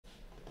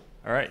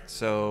All right,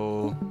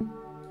 so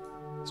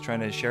I was trying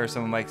to share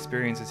some of my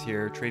experiences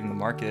here trading the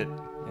market,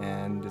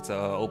 and it's an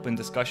open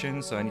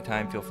discussion, so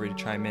anytime feel free to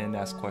chime in,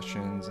 ask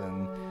questions,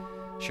 and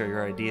share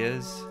your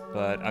ideas.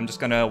 But I'm just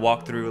gonna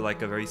walk through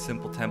like a very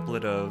simple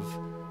template of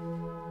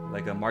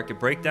like a market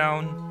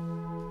breakdown,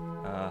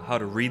 how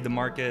to read the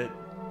market,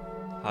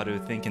 how to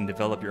think and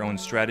develop your own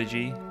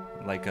strategy,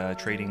 like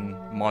trading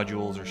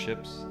modules or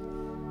ships.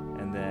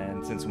 And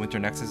then since Winter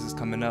Nexus is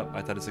coming up,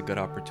 I thought it's a good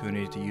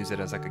opportunity to use it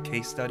as like a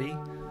case study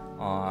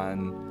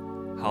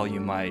on how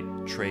you might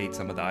trade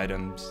some of the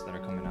items that are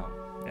coming out.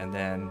 And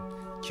then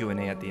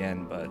Q&A at the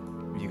end, but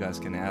you guys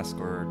can ask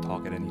or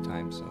talk at any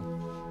time. So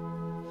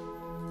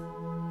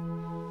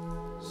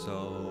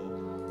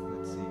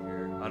let's see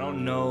here. I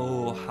don't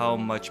know how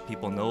much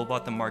people know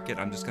about the market.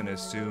 I'm just gonna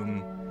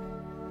assume.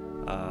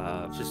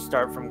 Just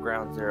start from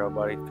ground zero,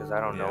 buddy, because I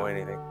don't know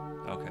anything.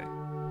 Okay.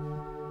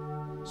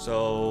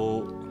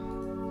 So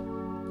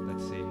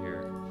let's see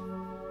here.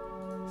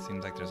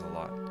 Seems like there's a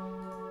lot.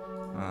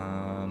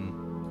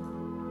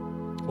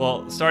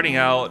 Well, starting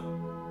out,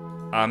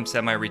 I'm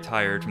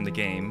semi-retired from the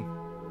game,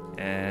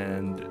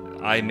 and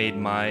I made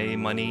my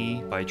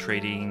money by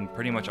trading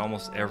pretty much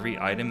almost every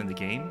item in the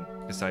game,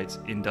 besides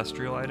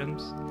industrial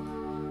items.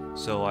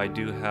 So I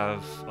do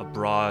have a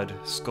broad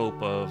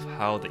scope of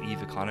how the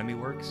EVE economy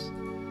works.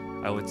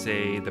 I would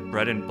say the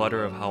bread and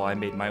butter of how I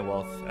made my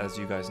wealth, as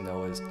you guys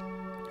know, is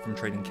from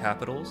trading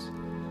capitals.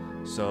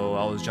 So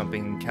I was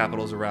jumping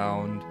capitals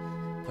around,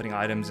 putting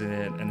items in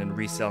it, and then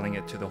reselling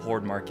it to the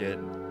horde market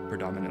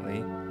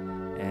predominantly,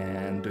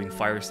 and doing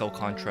fire sale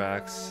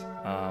contracts.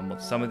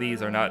 Some of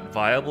these are not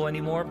viable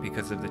anymore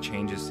because of the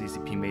changes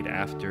CCP made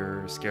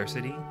after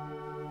scarcity,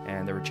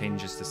 and there were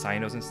changes to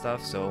Sinos and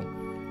stuff. So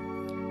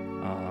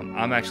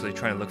I'm actually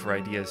trying to look for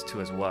ideas too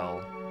as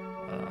well.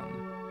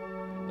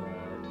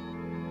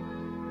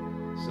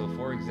 So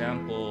for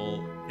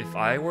example, if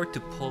I were to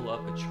pull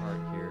up a chart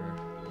here,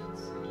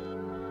 let's see.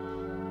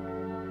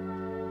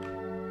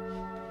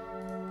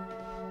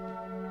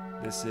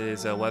 This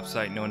is a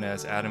website known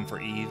as Atom for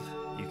Eve.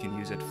 You can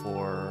use it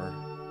for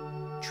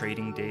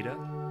trading data.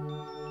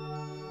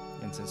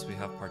 And since we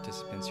have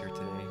participants here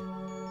today,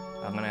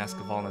 I'm gonna ask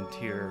a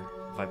volunteer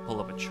if I pull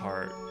up a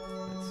chart.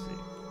 Let's see.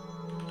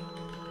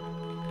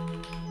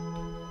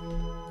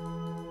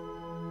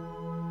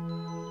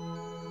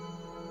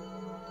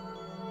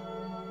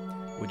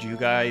 Would you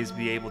guys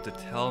be able to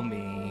tell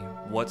me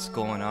what's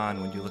going on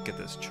when you look at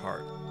this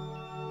chart?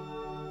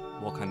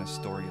 What kind of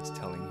story it's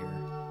telling here?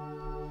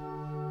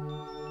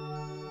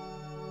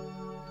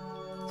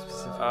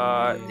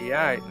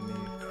 Yeah. Let me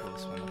pull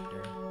this one up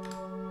here.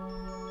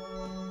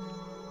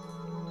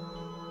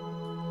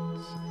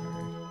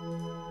 Sorry.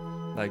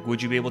 Like,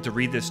 would you be able to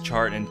read this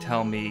chart and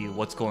tell me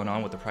what's going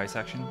on with the price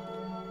action?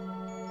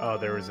 Oh,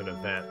 there was an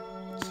event.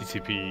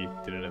 CCP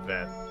did an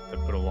event that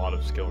put a lot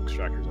of skill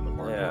extractors on the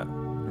market. Yeah.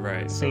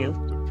 Right. So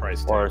the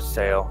price Or a tanked.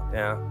 sale,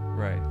 yeah.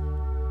 Right.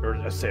 Or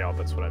a sale,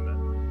 that's what I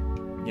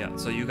meant. Yeah,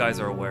 so you guys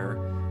are aware.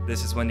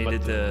 This is when they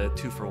did the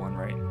 2-for-1,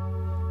 right?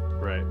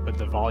 Right, but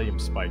the volume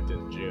spiked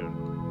in June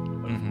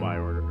of buy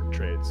order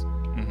trades.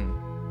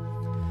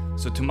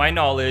 So to my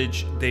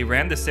knowledge, they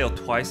ran the sale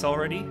twice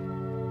already.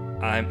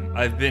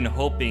 I've been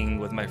hoping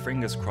with my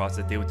fingers crossed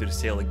that they would do the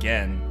sale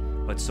again,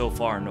 but so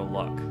far no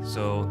luck.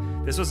 So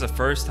this was the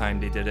first time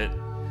they did it.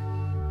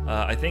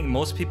 I think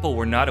most people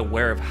were not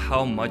aware of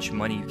how much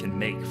money you can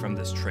make from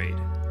this trade.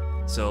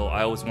 So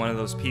I was one of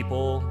those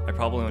people. I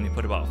probably only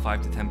put about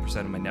 5 to 10%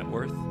 of my net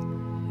worth,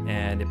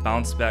 and it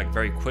bounced back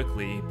very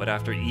quickly. But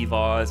after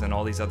EVOS and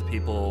all these other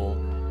people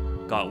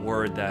got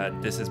word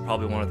that this is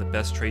probably one of the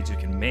best trades you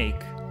can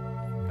make,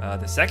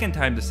 the second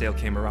time the sale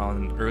came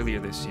around earlier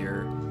this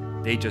year,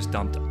 they just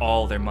dumped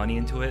all their money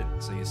into it.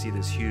 So you see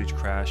this huge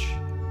crash.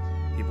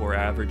 People were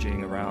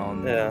averaging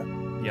around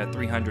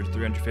 300 to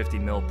 350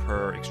 mil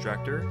per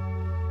extractor,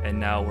 and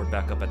now we're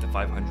back up at the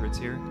 500s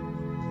here.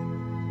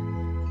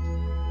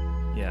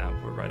 Yeah,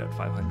 we're right at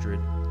 500.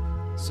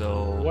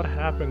 So what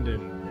happened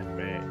in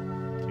May?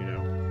 Do you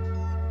know?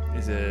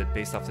 Is it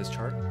based off this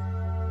chart?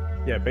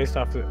 Yeah, based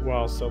off the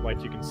so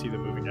like you can see the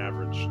moving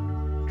average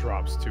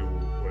drops to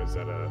what is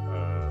that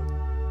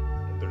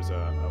there's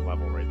a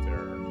level right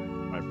there.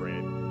 My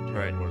brain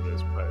right what it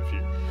is, but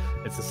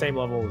it's the same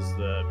level as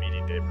the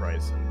median day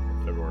price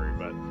in February,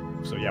 but.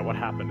 So yeah, what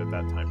happened at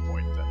that time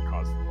point that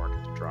caused the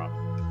market to drop?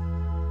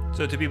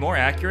 So to be more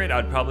accurate,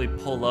 I'd probably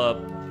pull up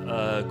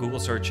a Google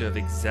search of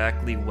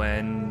exactly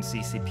when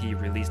CCP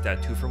released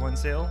that 2-for-1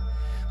 sale,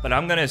 but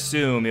I'm gonna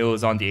assume it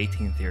was on the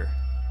 18th here.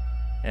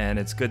 And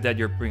it's good that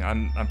you're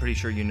I'm pretty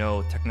sure you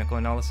know technical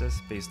analysis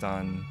based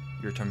on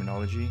your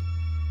terminology.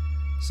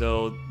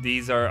 So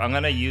these are, I'm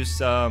gonna use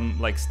some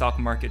like stock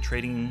market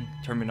trading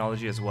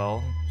terminology as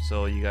well,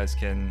 so you guys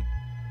can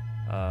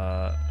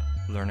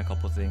learn a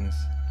couple things.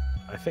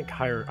 I think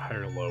higher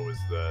low is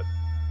the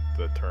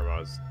term I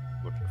was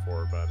looking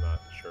for, but I'm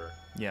not sure.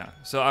 Yeah,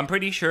 so I'm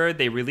pretty sure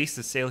they released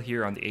the sale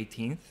here on the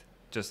 18th,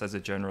 just as a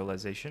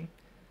generalization.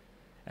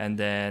 And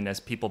then as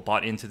people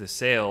bought into the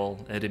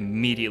sale, it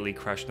immediately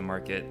crashed the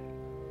market.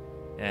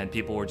 and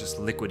people were just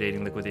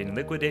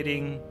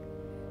liquidating,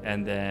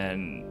 and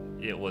then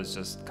it was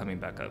just coming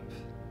back up.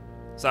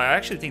 So I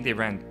actually think they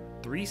ran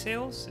 3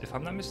 sales, if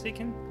I'm not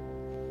mistaken.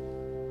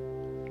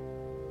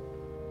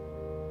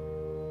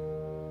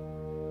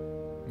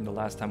 And the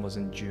last time was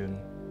in June.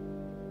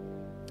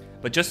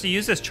 But just to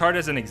use this chart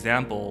as an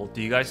example,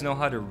 do you guys know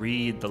how to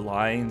read the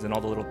lines and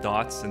all the little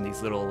dots and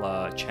these little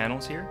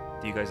channels here?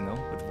 Do you guys know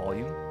with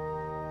volume?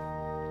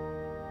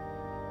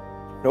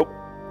 Nope.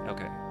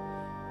 Okay.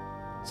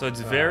 So it's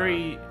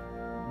very...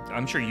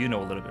 I'm sure you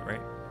know a little bit,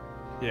 right?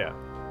 Yeah.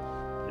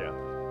 Yeah.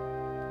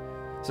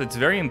 So it's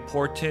very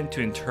important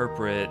to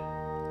interpret,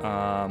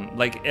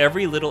 like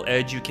every little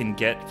edge you can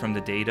get from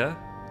the data,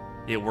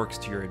 it works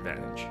to your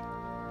advantage.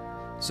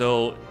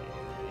 So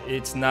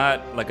it's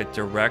not like a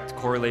direct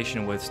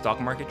correlation with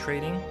stock market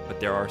trading, but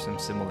there are some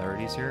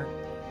similarities here.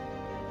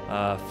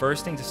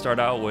 First thing to start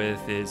out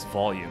with is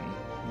volume.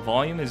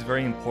 Volume is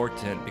very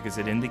important because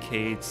it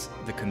indicates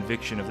the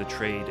conviction of the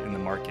trade in the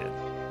market.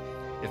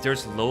 If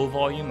there's low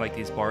volume, like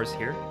these bars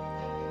here,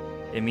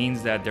 it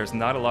means that there's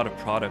not a lot of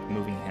product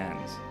moving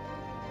hands.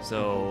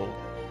 So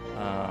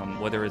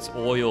whether it's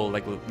oil,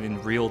 like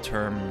in real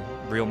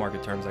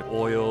market terms, like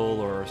oil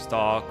or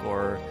stock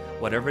or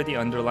whatever the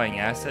underlying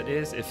asset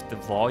is, if the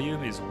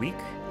volume is weak,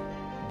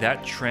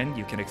 that trend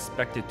you can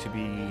expect it to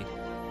be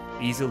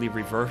easily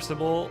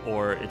reversible,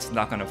 or it's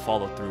not going to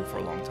follow through for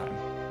a long time.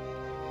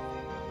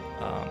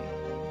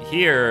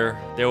 Here,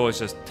 there was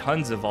just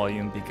tons of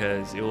volume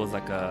because it was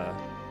like a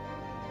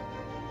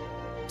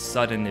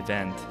sudden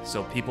event.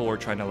 So people were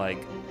trying to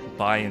like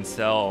buy and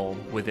sell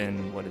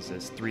within, what is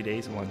this, 3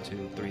 days? 1,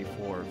 2, 3,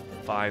 4,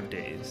 5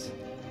 days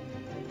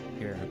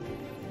here.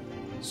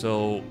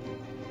 So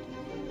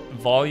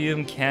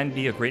volume can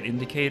be a great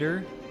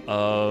indicator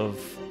of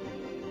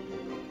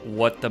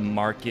what the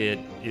market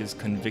is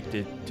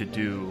convicted to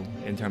do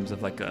in terms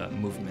of like a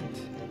movement.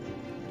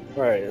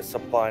 Right, a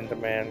supply and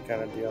demand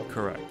kind of deal.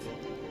 Correct.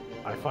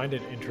 I find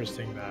it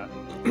interesting that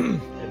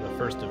in the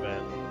first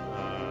event,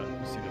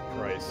 you see the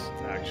price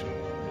action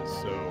is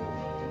so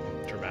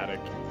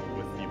dramatic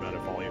with the amount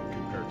of volume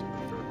compared to the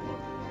third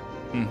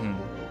one.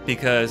 Mm-hmm.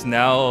 Because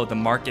now the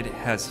market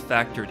has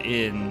factored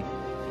in,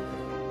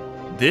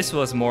 this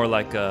was more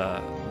like a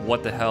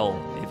what the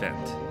hell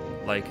event.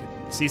 Like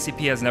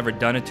CCP has never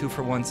done a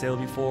 2-for-1 sale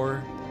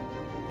before,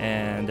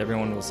 and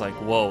everyone was like,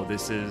 whoa,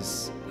 this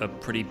is a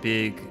pretty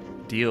big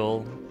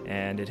deal,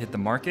 and it hit the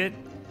market,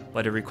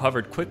 but it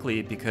recovered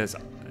quickly because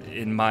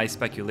in my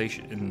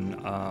speculation,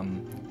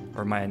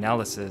 or my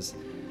analysis,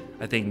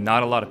 I think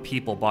not a lot of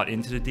people bought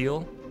into the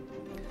deal,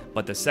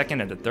 but the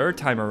second and the third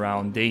time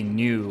around, they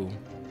knew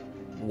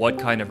what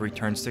kind of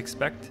returns to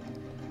expect,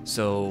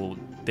 so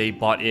they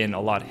bought in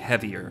a lot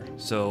heavier.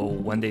 So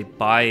when they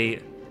buy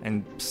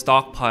and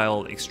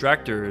stockpile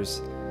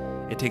extractors,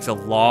 it takes a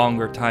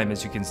longer time,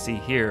 as you can see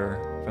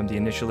here, from the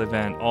initial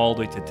event all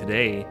the way to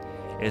today.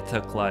 It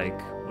took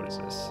like, what is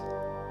this?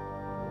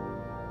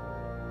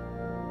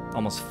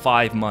 Almost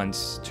 5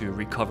 months to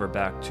recover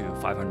back to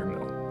 500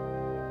 mil.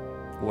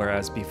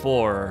 Whereas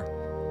before,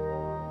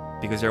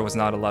 because there was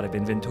not a lot of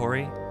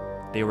inventory,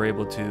 they were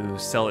able to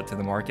sell it to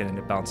the market and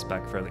it bounced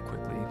back fairly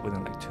quickly,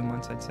 within like 2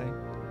 months, I'd say,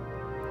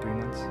 3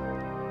 months.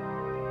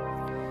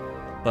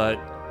 But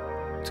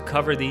to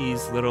cover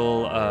these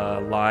little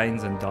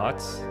lines and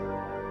dots,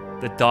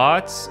 the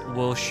dots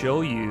will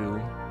show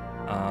you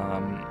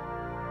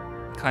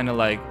kind of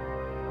like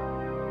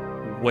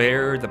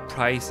where the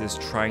price is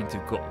trying to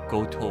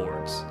go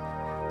towards.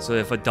 So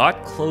if a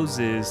dot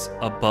closes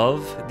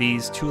above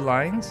these 2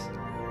 lines,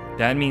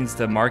 that means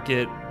the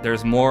market,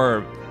 there's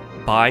more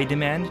buy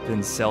demand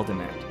than sell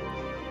demand.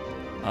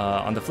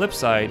 On the flip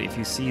side, if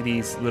you see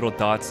these little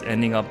dots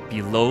ending up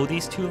below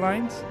these 2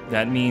 lines,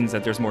 that means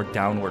that there's more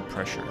downward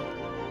pressure.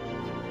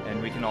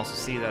 And we can also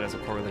see that as a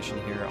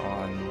correlation here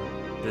on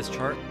this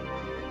chart.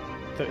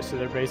 So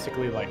they're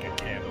basically like a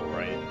candle,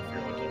 right? If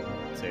you're looking,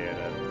 say, at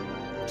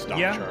a stock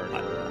chart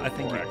or I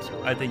think Forex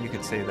or I think you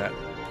could say that.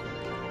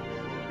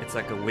 It's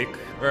like a wick,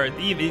 or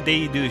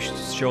they do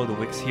show the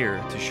wicks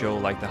here to show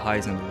like the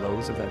highs and the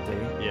lows of that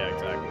day. Yeah,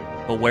 exactly.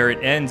 But where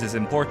it ends is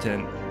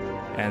important,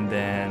 and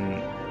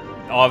then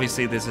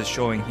obviously this is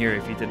showing here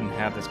if you didn't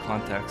have this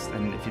context,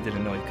 and if you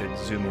didn't know, you could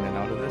zoom in and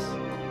out of this.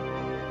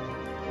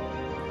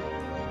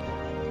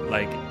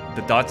 Like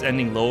the dots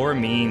ending lower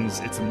means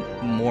it's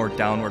more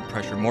downward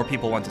pressure. More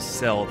people want to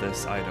sell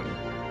this item.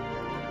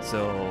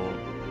 So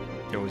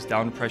there was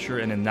downward pressure,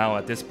 and then now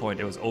at this point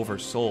it was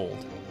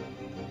oversold.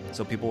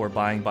 So people were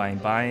buying,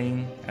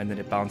 and then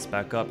it bounced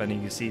back up. And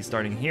then you see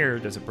starting here,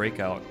 there's a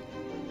breakout,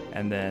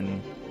 and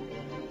then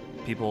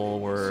people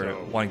were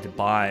wanting to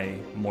buy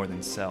more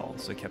than sell,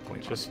 so it kept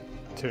going. Just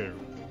to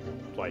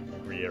like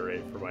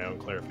reiterate for my own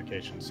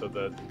clarification, so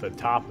the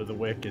top of the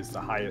wick is the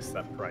highest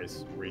that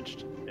price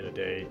reached in a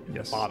day.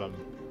 Yes. The bottom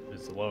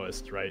is the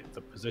lowest, right?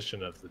 The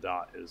position of the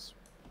dot is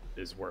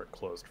where it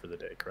closed for the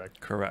day, correct?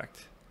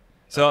 Correct.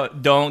 So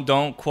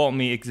don't quote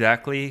me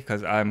exactly,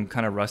 because I'm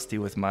kind of rusty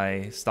with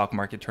my stock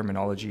market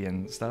terminology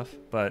and stuff.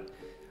 But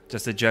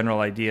just the general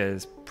idea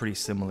is pretty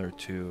similar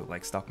to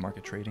like stock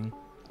market trading.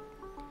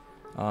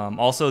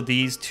 Also,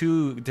 these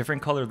two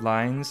different colored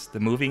lines, the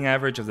moving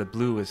average of the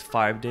blue is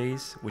 5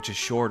 days, which is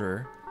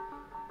shorter.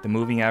 The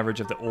moving average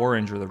of the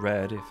orange or the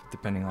red,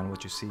 depending on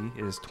what you see,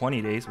 is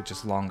 20 days, which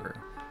is longer.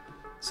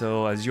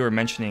 So as you were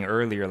mentioning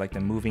earlier, like the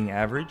moving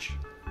average,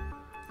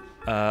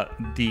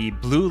 the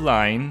blue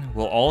line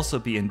will also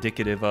be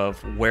indicative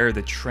of where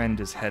the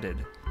trend is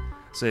headed.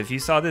 So if you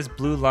saw this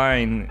blue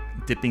line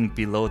dipping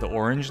below the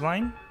orange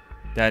line,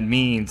 that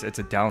means it's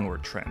a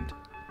downward trend.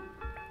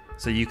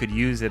 So you could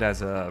use it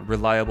as a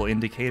reliable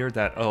indicator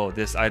that, oh,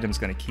 this item's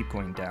going to keep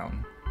going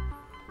down.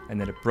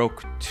 And then it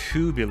broke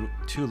too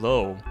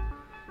low.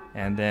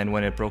 And then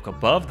when it broke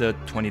above the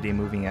 20-day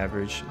moving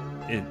average,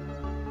 it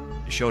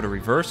showed a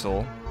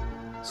reversal.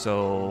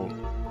 So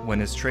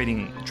when it's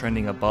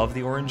trending above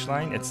the orange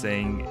line, it's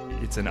saying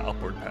it's an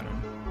upward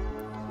pattern.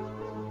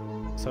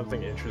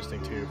 Something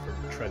interesting too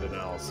for trend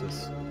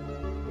analysis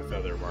with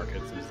other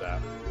markets is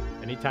that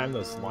anytime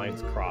those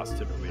lines cross,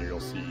 typically you'll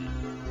see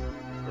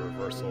a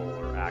reversal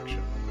or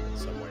action in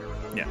some way or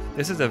another. Yeah,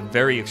 this is a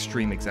very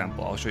extreme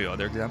example. I'll show you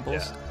other examples.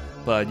 Yeah.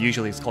 But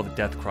usually it's called a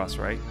death cross,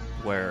 right?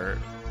 Where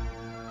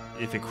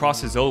if it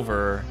crosses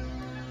over,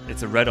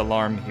 it's a red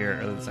alarm here.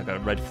 It's like a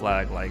red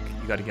flag, like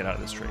you got to get out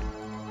of this trade.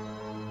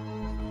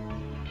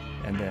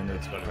 And then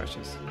it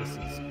crashes. This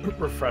is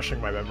refreshing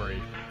my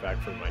memory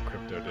back from my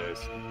crypto days.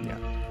 Yeah.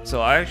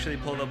 So I actually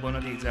pulled up one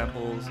of the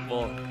examples.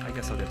 Well, I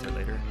guess I'll get to it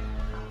later.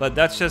 But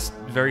that's just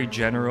very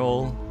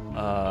general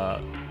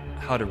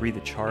how to read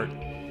the chart.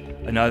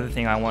 Another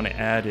thing I want to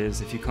add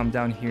is if you come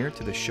down here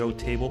to the show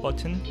table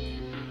button,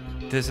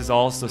 this is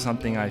also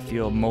something I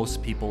feel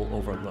most people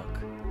overlook.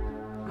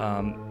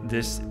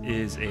 This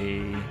is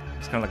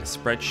it's kind of like a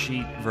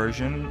spreadsheet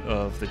version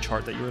of the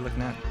chart that you were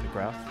looking at, the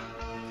graph.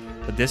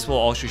 But this will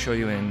also show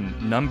you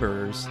in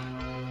numbers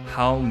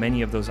how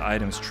many of those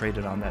items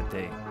traded on that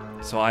day.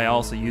 So I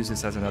also use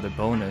this as another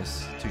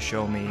bonus to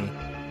show me,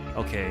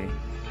 okay,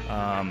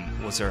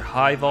 was there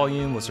high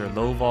volume, was there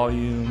low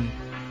volume?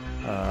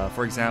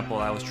 For example,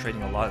 I was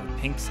trading a lot of the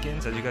pink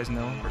skins, as you guys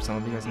know, or some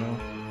of you guys know.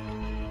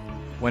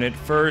 When it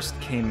first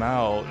came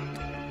out,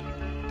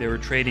 they were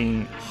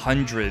trading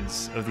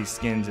hundreds of these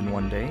skins in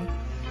one day.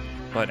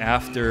 But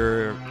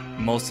after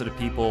most of the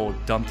people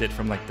dumped it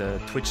from like the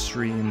Twitch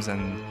streams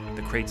and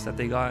the crates that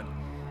they got,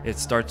 it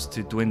starts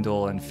to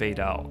dwindle and fade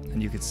out.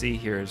 And you can see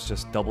here it's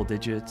just double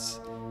digits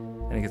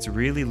and it gets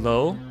really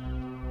low.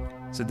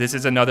 So this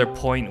is another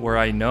point where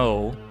I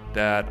know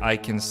that I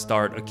can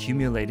start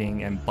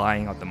accumulating and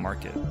buying out the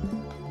market.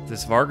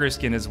 This Vargr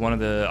skin is one of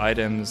the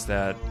items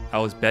that I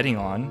was betting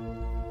on,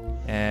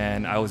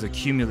 and I was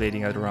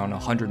accumulating at around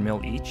 100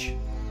 mil each.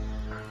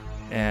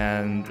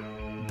 And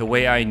the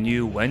way I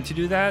knew when to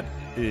do that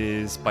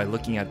is by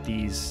looking at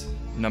these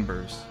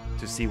numbers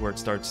to see where it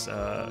starts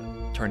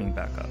turning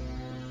back up.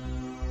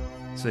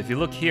 So if you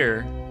look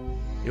here,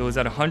 it was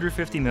at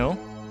 150 mil,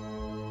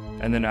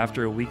 and then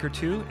after a week or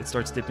two, it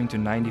starts dipping to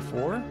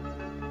 94,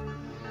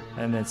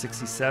 and then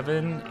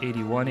 67,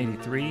 81,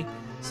 83.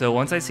 So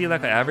once I see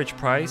like an average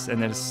price,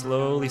 and then it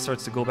slowly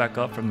starts to go back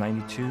up from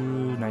 92,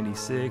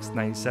 96,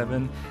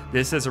 97,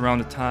 this is around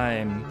the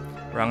time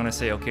where I'm gonna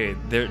say, okay,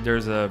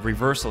 there's a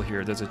reversal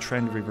here, there's a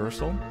trend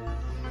reversal,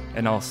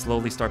 and I'll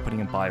slowly start putting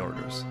in buy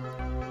orders.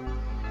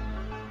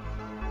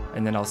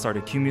 And then I'll start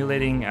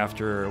accumulating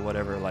after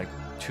whatever, like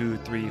 2,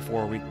 3,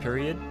 4 week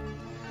period.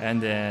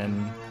 And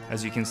then,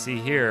 as you can see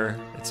here,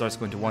 it starts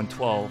going to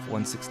 112,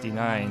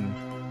 169,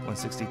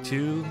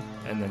 162,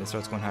 and then it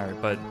starts going higher.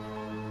 But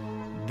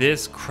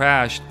this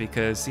crashed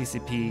because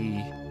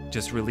CCP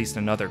just released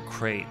another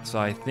crate. So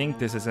I think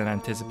this is an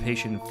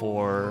anticipation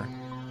for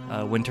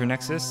Winter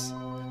Nexus.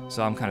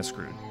 So I'm kind of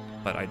screwed,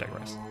 but I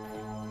digress.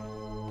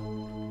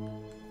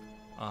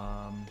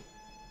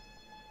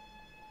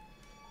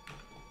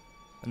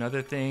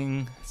 Another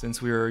thing,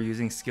 since we were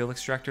using skill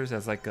extractors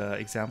as like an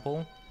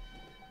example,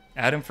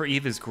 Adam for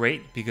Eve is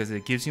great because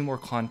it gives you more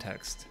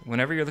context.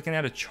 Whenever you're looking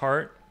at a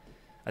chart,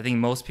 I think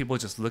most people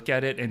just look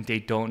at it and they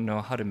don't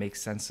know how to make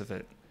sense of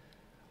it.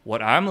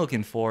 What I'm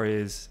looking for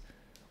is,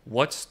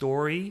 what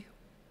story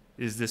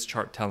is this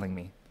chart telling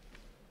me?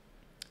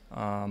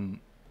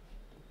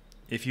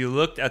 If you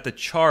looked at the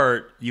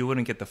chart, you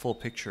wouldn't get the full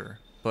picture.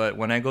 But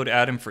when I go to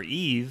Adam for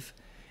Eve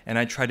and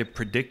I try to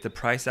predict the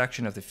price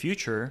action of the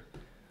future,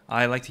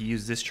 I like to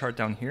use this chart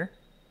down here.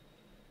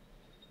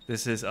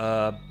 This is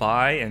a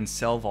buy and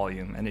sell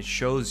volume, and it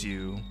shows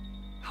you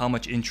how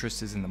much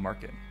interest is in the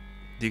market.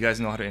 Do you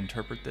guys know how to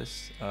interpret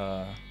this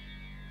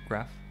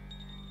graph?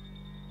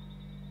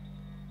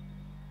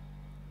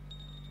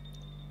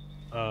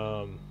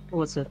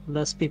 What's that?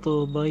 Less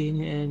people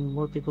buying and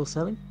more people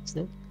selling? Is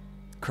that?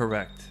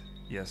 Correct.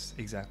 Yes,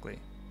 exactly.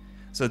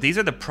 So these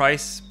are the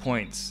price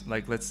points.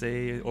 Like let's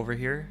say over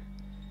here,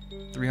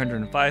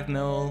 305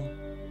 mil,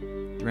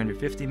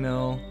 350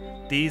 mil.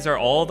 These are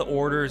all the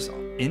orders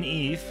in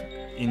Eve,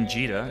 in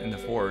Jita, in the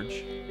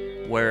Forge,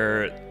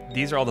 where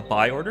these are all the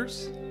buy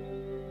orders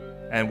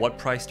and what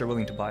price they're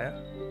willing to buy at.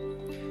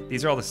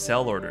 These are all the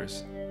sell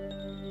orders.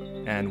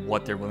 and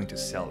what they're willing to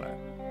sell at.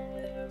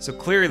 So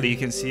clearly you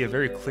can see a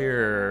very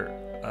clear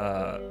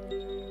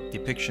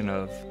depiction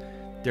of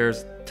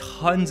there's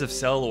tons of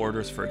sell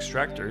orders for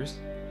extractors,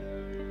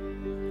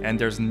 and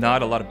there's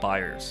not a lot of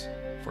buyers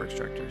for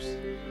extractors.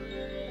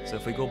 So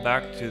if we go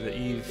back to the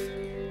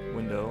EVE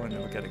window and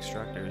look at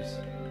extractors,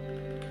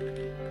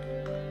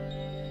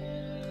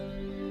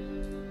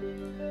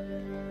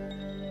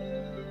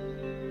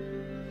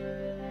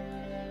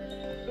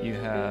 you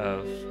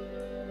have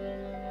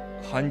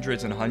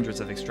hundreds and hundreds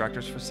of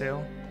extractors for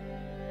sale,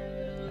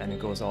 and it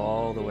goes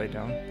all the way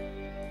down.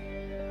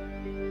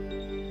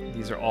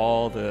 These are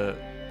all the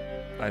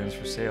items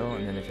for sale,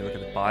 and then if you look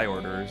at the buy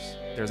orders,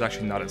 there's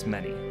actually not as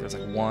many. There's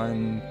like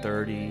 1,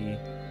 30,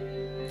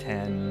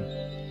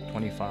 10,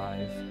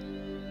 25.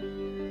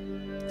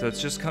 So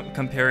it's just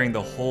comparing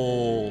the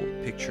whole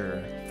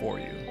picture for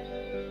you.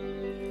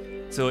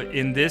 So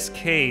in this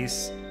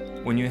case,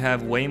 when you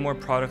have way more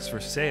products for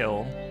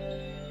sale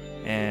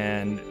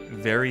and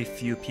very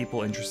few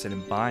people interested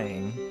in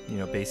buying, you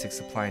know, basic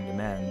supply and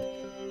demand,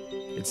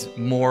 it's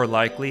more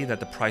likely that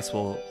the price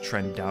will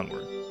trend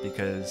downward,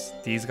 because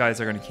these guys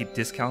are going to keep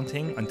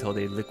discounting until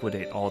they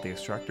liquidate all the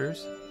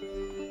extractors,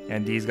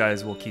 and these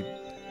guys will keep,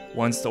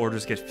 once the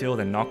orders get filled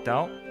and knocked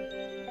out,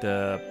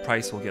 the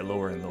price will get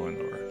lower and lower and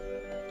lower.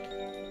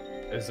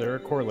 Is there a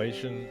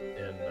correlation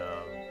in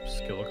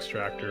skill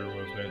extractor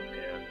movement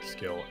and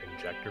skill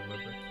injector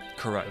movement?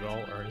 Correct. At all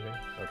or anything?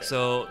 Okay.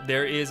 So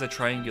there is a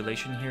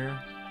triangulation here.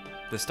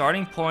 The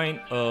starting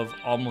point of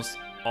almost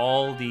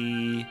all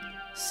the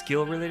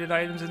skill-related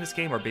items in this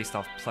game are based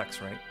off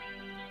Plex, right?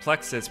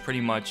 Plex is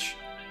pretty much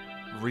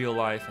real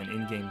life and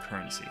in-game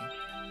currency.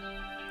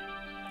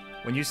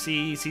 When you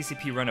see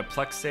CCP run a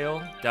Plex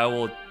sale, that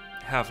will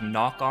have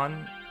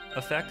knock-on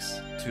effects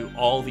to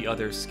all the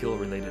other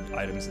skill-related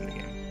items in the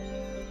game.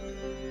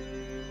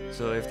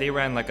 So if they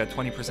ran like a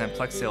 20%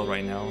 Plex sale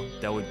right now,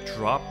 that would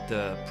drop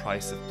the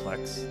price of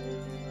Plex,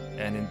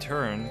 and in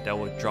turn, that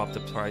would drop the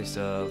price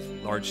of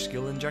large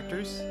skill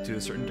injectors to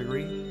a certain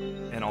degree,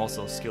 and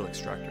also skill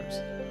extractors.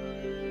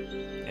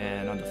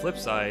 And on the flip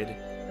side,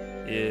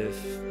 if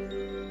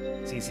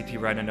CCP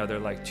ran another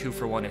like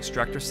 2-for-1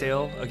 extractor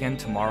sale again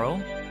tomorrow,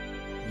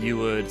 you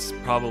would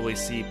probably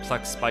see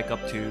Plex spike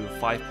up to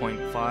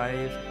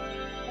 5.5,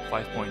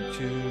 5.2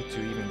 to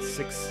even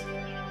 6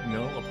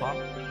 mil a pop.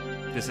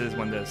 This is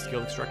when the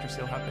skill extractor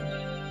sale happened.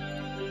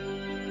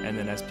 And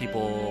then as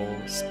people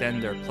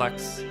spend their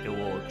Plex, it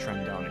will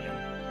trend down again.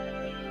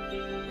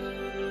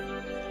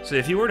 So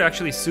if you were to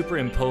actually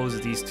superimpose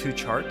these two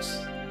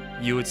charts,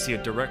 you would see a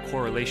direct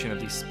correlation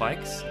of these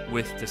spikes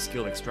with the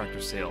skill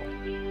extractor sale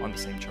on the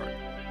same chart.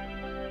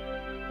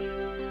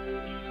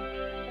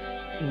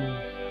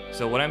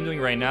 So what I'm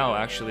doing right now,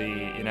 actually,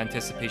 in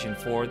anticipation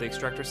for the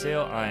extractor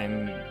sale,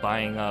 I'm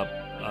buying up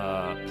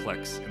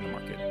Plex in the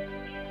market,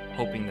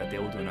 hoping that they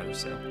will do another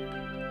sale.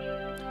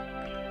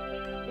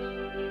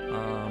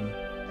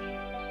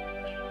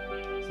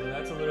 So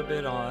that's a little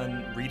bit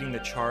on reading the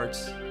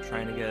charts,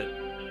 trying to get,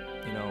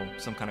 you know,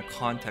 some kind of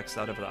context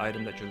out of the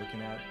item that you're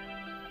looking at.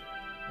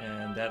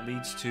 And that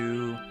leads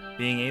to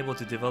being able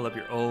to develop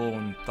your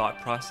own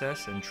thought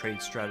process and trade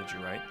strategy,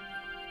 right?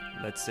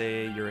 Let's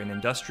say you're an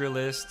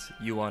industrialist,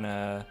 you want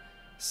to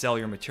sell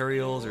your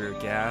materials or your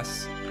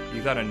gas.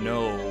 You got to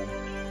know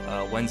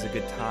when's a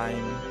good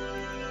time,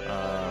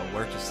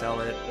 where to sell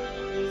it,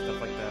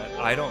 stuff like that.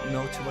 I don't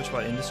know too much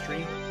about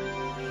industry.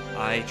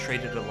 I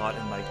traded a lot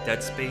in like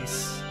Dead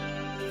Space,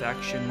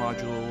 faction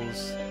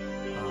modules,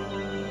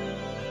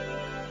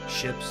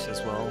 ships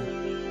as well.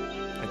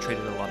 I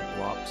traded a lot of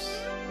blobs.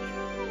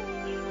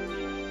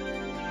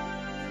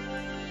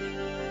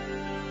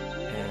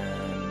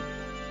 And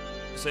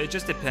so it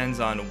just depends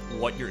on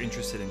what you're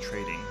interested in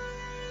trading.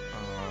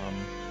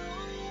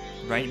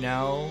 Right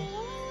now,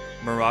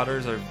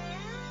 Marauders are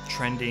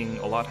trending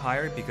a lot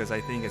higher because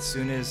I think as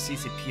soon as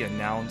CCP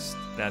announced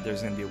that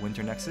there's going to be a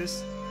Winter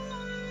Nexus,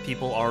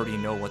 people already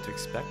know what to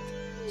expect.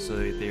 So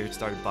they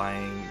started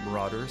buying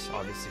Marauders,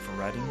 obviously for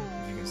Reading,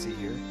 as you can see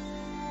here.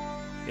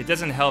 It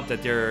doesn't help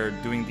that they're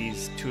doing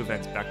these two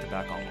events back to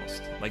back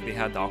almost. Like they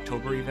had the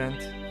October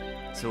event,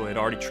 so it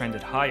already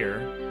trended higher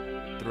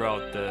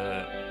throughout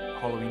the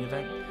Halloween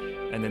event,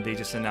 and then they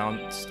just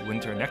announced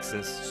Winter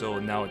Nexus, so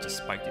now it just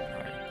spiked even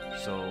higher.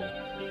 So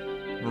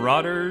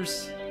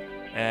Marauders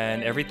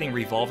and everything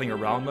revolving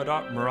around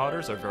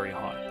Marauders are very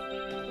hot.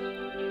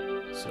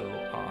 So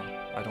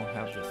I don't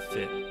have the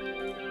fit.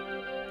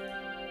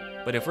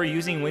 But if we're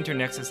using Winter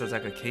Nexus as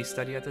like a case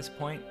study at this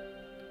point,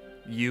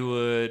 you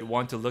would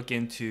want to look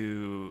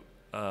into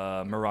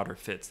Marauder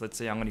fits. Let's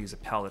say I'm going to use a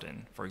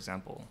Paladin, for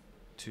example,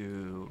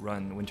 to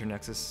run Winter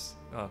Nexus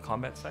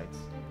combat sites.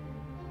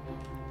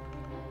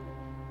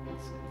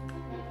 Let's see.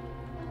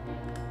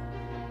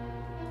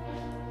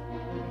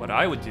 What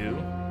I would do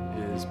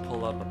is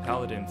pull up a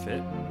Paladin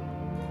fit,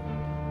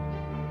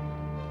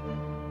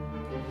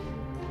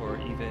 or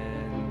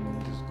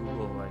even just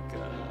Google like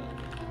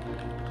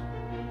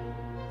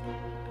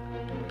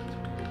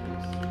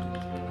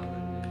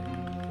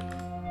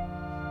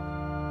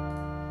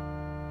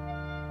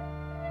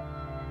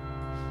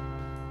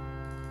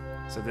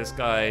So this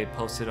guy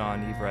posted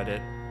on Eve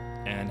Reddit,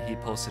 and he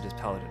posted his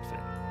paladin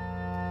fit.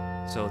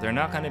 So they're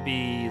not going to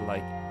be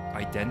like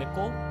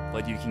identical,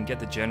 but you can get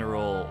the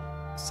general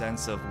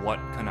sense of what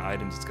kind of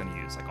items it's going to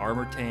use. Like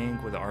armor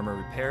tank with armor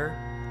repair.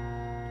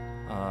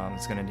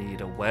 It's going to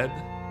need a web.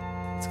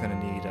 It's going to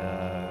need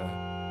a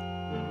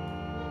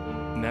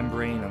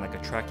membrane and like a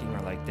tracking or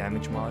like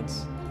damage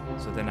mods.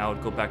 So then I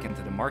would go back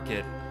into the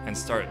market and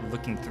start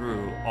looking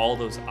through all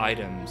those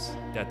items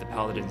that the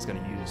paladin is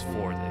going to use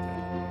for the event.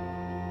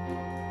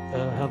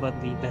 How about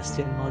the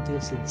Bastion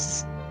module,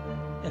 since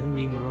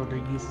every Marauder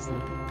uses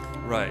it?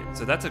 Right,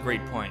 so that's a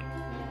great point.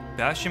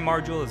 Bastion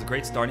module is a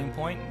great starting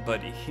point,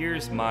 but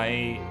here's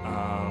my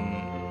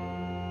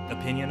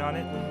opinion on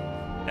it.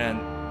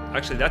 And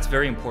actually, that's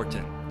very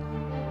important.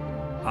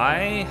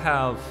 I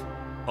have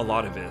a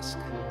lot of ISK.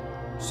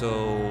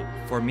 So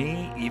for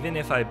me, even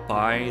if I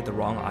buy the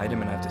wrong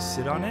item and I have to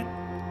sit on it,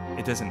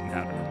 it doesn't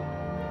matter.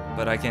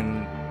 But I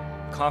can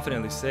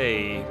confidently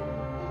say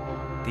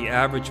the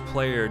average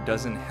player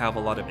doesn't have a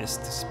lot of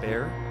ISK to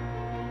spare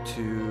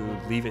to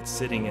leave it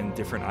sitting in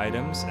different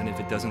items, and if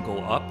it doesn't go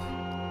up,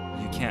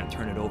 you can't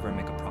turn it over and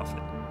make a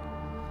profit.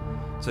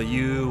 So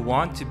you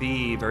want to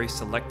be very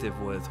selective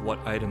with what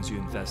items you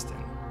invest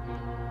in.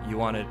 You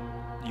want to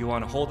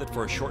hold it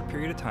for a short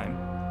period of time,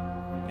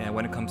 and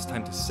when it comes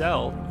time to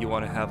sell, you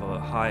want to have a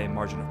high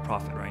margin of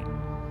profit, right?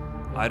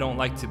 I don't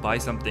like to buy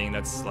something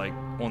that's like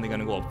only going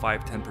to go up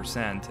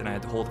 5-10% and I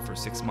had to hold it for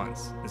 6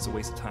 months. It's a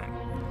waste of time.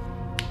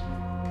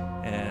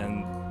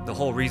 And the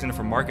whole reason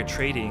for market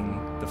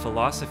trading, the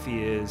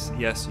philosophy is,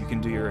 yes, you can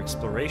do your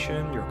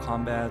exploration, your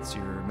combats,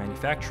 your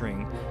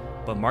manufacturing,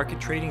 but market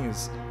trading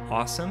is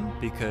awesome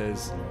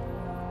because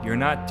you're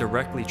not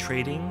directly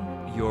trading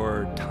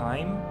your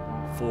time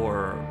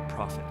for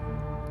profit.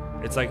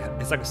 It's like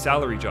a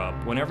salary job.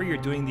 Whenever you're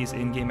doing these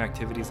in-game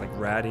activities like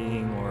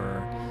ratting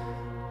or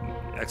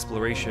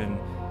exploration,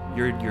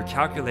 you're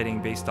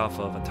calculating based off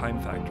of a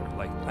time factor.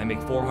 Like I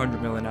make 400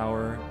 mil an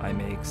hour, I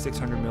make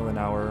 600 mil an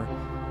hour.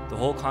 The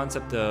whole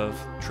concept of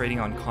trading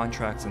on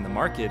contracts in the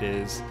market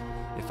is,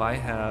 if I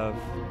have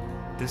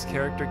this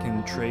character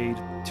can trade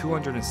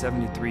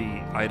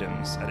 273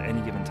 items at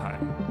any given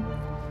time.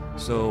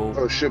 So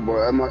oh shit,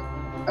 boy, am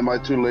I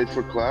too late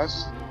for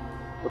class?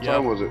 What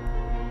time was it?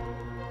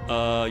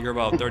 You're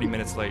about 30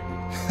 minutes late.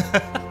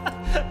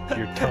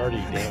 You're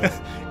tardy, damn it.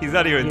 He's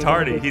not even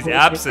tardy, he's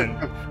absent.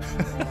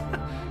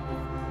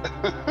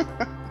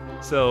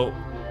 So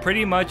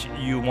pretty much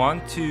you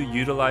want to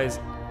utilize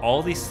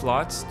all these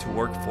slots to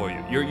work for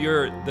you.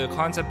 The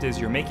concept is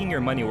you're making your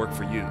money work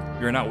for you.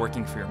 You're not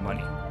working for your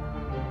money.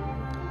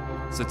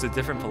 So it's a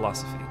different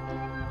philosophy.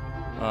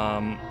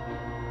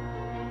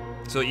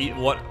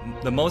 What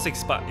the most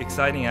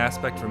exciting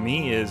aspect for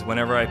me is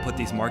whenever I put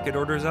these market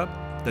orders up,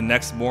 the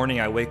next morning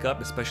I wake up,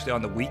 especially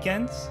on the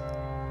weekends,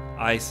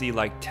 I see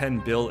like 10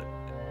 bill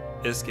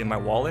ISK in my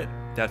wallet.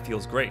 That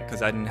feels great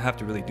because I didn't have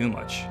to really do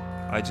much.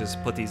 I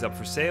just put these up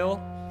for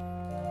sale,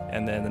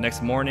 and then the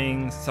next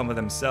morning some of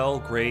them sell,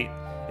 great.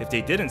 If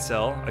they didn't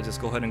sell, I just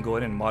go ahead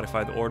and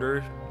modify the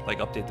order, like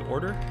update the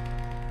order.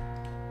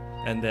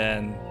 And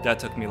then that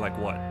took me like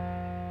what,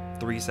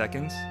 3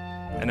 seconds?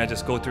 And I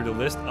just go through the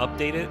list,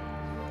 update it.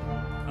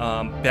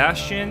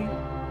 Bastion,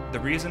 the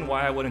reason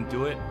why I wouldn't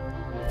do it,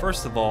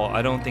 first of all,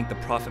 I don't think the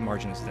profit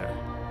margin is there.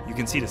 You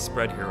can see the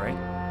spread here, right?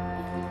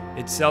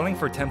 It's selling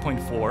for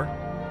 10.4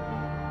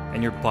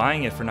 and you're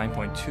buying it for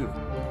 9.2.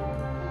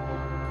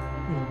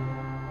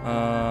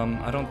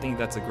 I don't think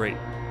that's a great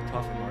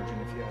profit margin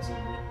if you ask me.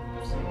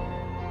 So,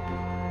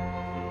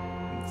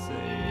 let's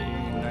say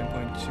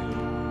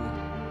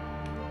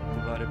 9.2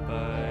 divided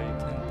by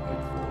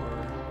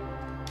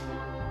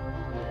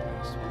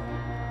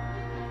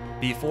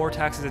 10.4. Before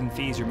taxes and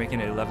fees, you're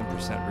making an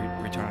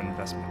 11% return on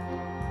investment.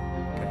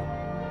 Okay,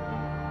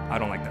 I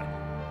don't like that.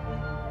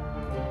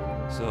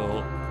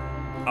 So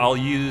I'll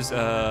use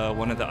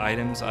one of the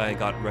items I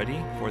got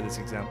ready for this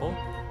example.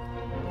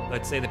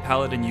 Let's say the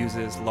paladin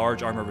uses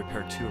large armor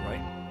repair 2,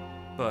 right?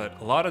 But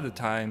a lot of the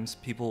times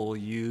people will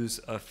use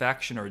a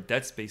faction or a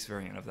Dead Space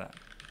variant of that.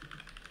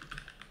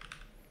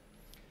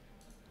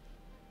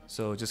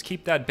 So just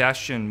keep that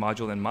Bastion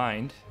module in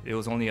mind. It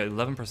was only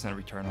 11%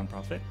 return on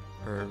profit,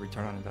 or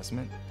return on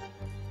investment.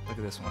 Look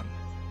at this one.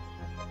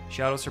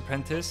 Shadow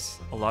Serpentis,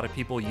 a lot of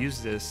people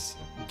use this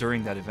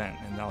during that event,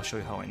 and I'll show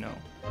you how I know.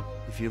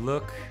 If you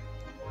look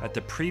at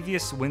the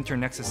previous Winter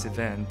Nexus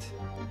event,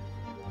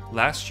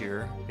 last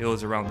year, it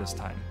was around this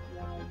time.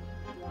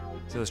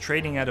 So it was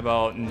trading at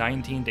about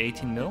 19 to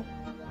 18 mil.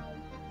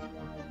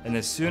 And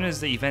as soon as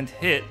the event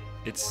hit,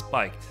 it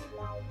spiked.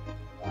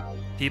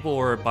 People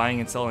were buying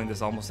and selling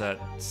this almost at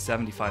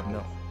 75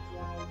 mil.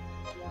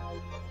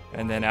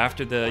 And then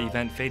after the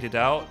event faded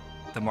out,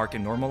 the market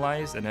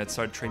normalized and it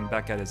started trading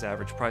back at its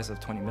average price of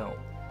 20 mil.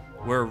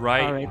 We're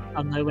right. Alright,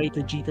 on my way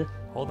to Jita.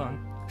 Hold on.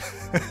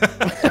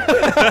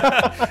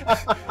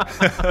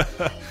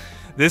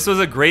 This was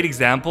a great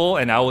example,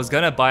 and I was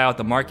gonna buy out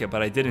the market,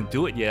 but I didn't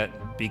do it yet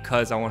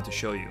because I wanted to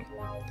show you.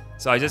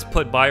 So I just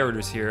put buy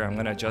orders here. I'm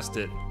gonna adjust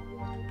it.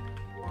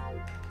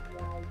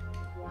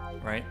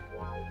 Right?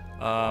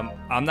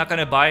 I'm not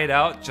gonna buy it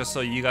out just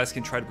so you guys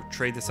can try to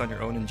trade this on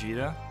your own in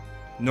Jita.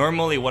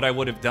 Normally, what I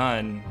would have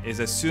done is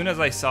as soon as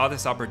I saw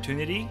this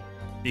opportunity,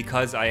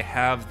 because I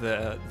have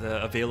the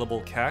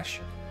available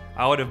cash,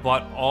 I would have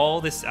bought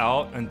all this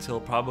out until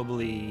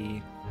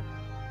probably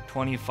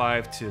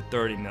 25 to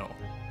 30 mil.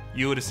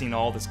 You would have seen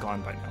all this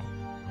gone by now.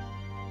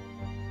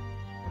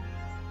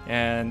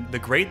 And the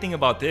great thing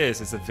about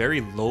this is a very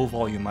low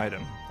volume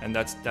item, and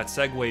that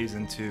segues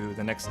into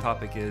the next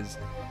topic is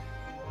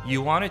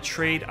you want to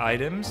trade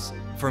items.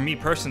 For me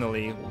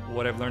personally,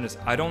 what I've learned is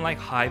I don't like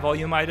high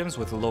volume items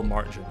with a low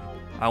margin.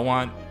 I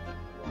want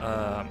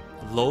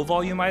low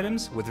volume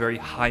items with very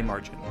high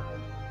margin.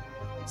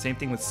 Same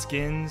thing with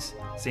skins,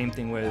 same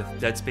thing with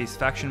Dead Space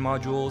faction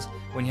modules.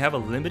 When you have a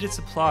limited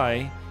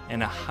supply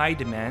and a high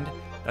demand,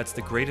 that's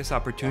the greatest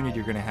opportunity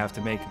you're going to have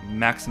to make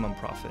maximum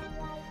profit.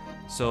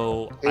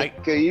 So Hey,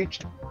 can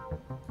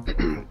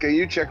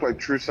you check like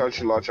True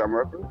Sanchi Launch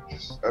Armor Upper?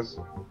 Just as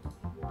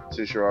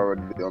since you're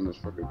already on this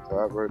fucking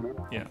tab right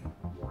now. yeah.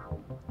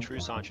 True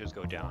Sanchos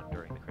go down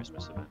during the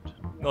Christmas event.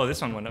 Oh,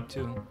 this one went up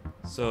too.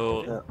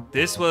 So Yeah.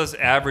 this was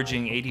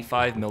averaging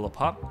 85 mil a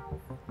pop,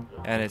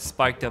 and it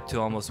spiked up to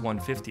almost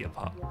 150 a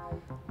pop.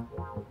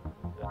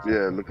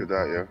 Yeah, look at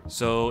that, yeah.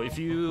 So if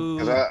you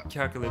 'Cause I-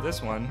 calculate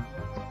this one,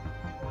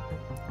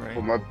 For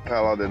right? my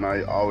Paladin,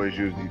 I always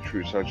use the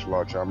True Sanchi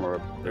Launch Armor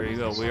Upper. There you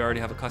go. We already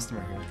have a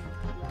customer here.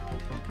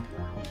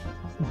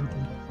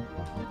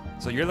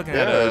 So you're looking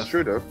Yeah, at that's a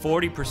true though.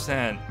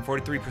 40%,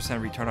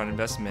 43% return on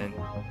investment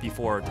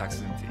before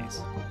taxes and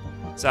fees.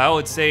 So I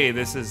would say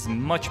this is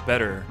much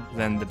better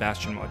than the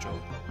Bastion module.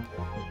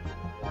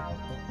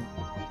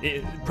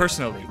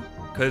 Personally,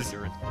 because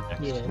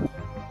Yeah.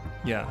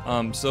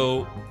 yeah.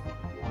 So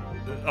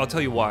I'll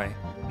tell you why.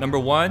 Number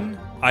one,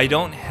 I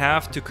don't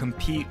have to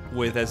compete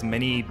with as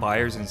many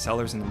buyers and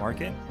sellers in the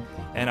market,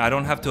 and I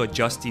don't have to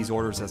adjust these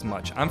orders as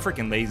much. I'm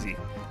freaking lazy.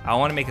 I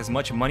want to make as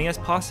much money as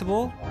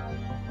possible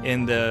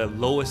in the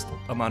lowest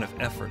amount of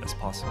effort as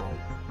possible.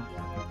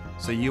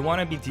 So you want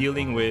to be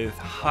dealing with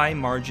high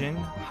margin,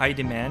 high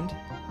demand,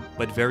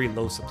 but very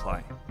low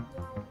supply.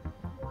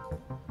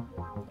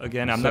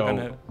 Again, I'm not So-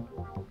 gonna.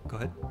 Go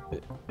ahead.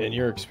 In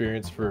your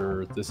experience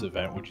for this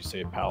event, would you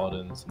say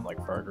Paladins and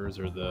like Fargers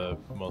are the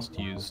most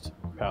used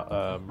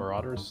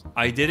Marauders?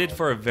 I did it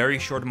for a very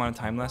short amount of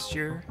time last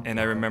year, and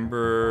I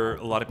remember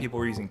a lot of people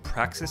were using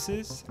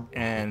Praxises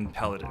and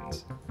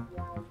Paladins.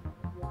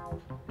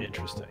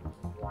 Interesting.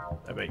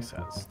 That makes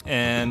sense.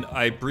 And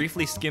I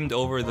briefly skimmed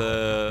over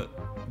the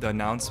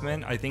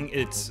announcement. I think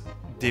it's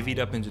divvied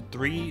up into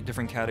 3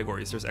 different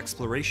categories. There's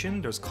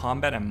exploration, there's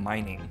combat, and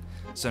mining.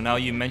 So now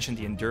you mentioned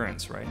the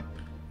endurance, right?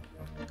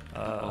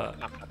 I'm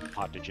gonna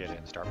pod to Jita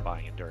and start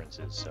buying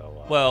endurances.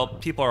 So Well,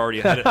 people are already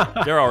ahead.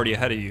 They're already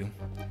ahead of you.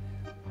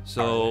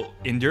 So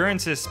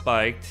endurance is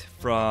spiked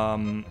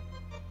from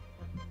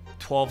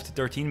 12 to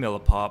 13 mil a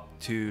pop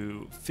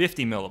to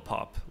 50 mil a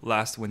pop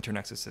last Winter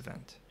Nexus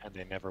event. and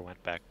they never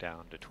went back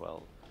down to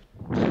 12.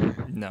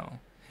 No.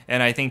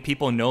 And I think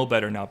people know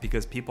better now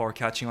because people are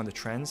catching on the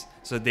trends.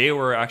 So they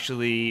were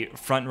actually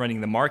front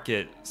running the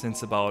market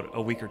since about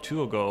a week or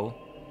 2 ago,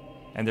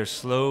 and they're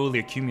slowly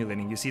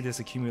accumulating. You see this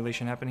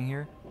accumulation happening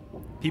here?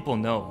 People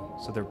know,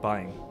 so they're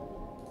buying.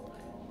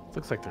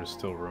 Looks like there's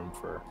still room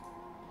for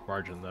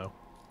margin though.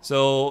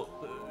 So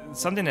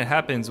something that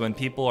happens when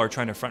people are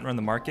trying to front run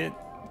the market,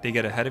 they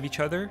get ahead of each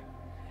other,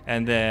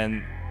 and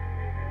then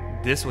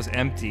this was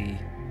empty,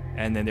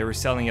 and then they were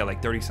selling at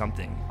like 30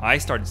 something. I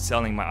started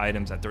selling my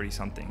items at 30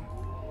 something.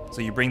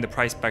 So you bring the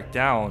price back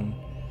down,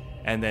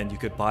 and then you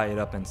could buy it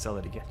up and sell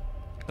it again.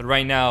 But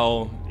right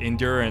now,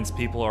 endurance,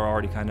 people are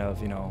already kind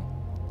of,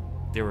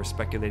 they were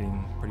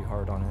speculating pretty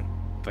hard on it.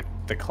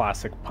 The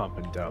classic pump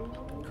and dump.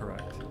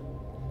 Correct.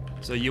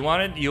 So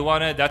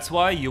that's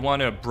why you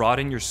want to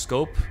broaden your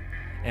scope,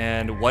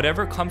 and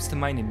whatever comes to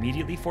mind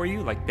immediately for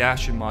you, like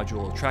Bastion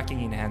module, tracking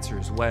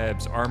enhancers,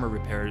 webs, armor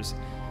repairs,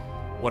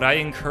 what I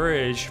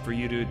encourage for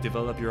you to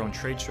develop your own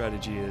trade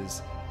strategy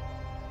is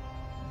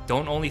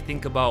don't only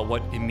think about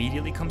what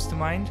immediately comes to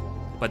mind,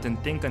 but then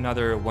think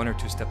another 1 or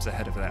 2 steps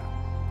ahead of that.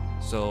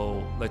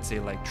 So let's say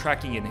like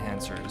tracking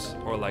enhancers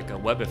or like a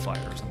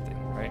webifier or something,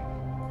 right?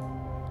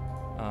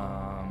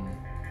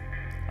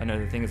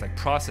 Another thing is like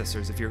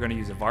processors. If you're going to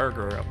use a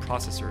Vargur, a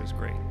processor is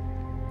great.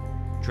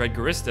 Dread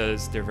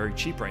Guristas, they're very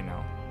cheap right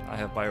now. I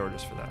have buy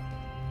orders for that.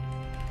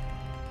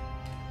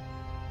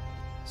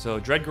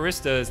 So Dread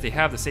Guristas, they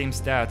have the same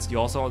stats. You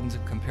also want to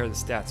compare the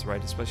stats,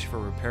 right? Especially for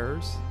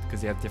repairers, because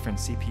they have different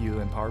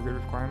CPU and power grid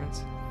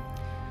requirements.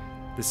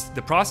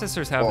 The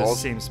processors have the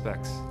same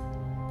specs.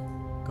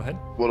 Go ahead.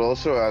 What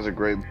also has a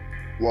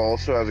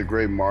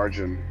great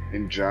margin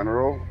in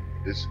general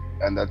is,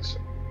 and that's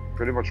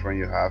pretty much when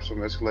you have some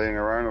escalating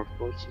around, of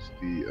course, is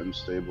the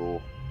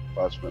unstable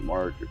plasmid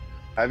market.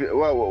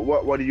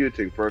 What do you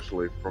think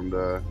personally from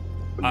the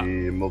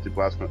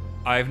multi-plasmid?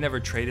 I've never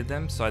traded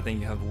them, so I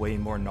think you have way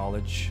more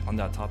knowledge on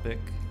that topic.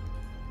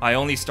 I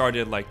only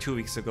started like 2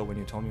 weeks ago when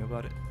you told me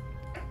about it.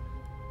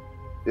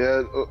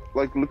 Yeah,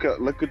 like look at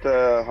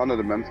the Hanna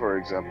the Mentor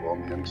example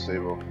on the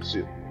unstable.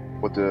 See,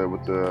 what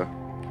the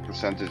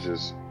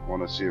percentages. I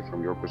want to see it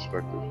from your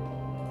perspective.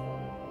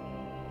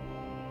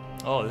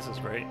 Oh, this is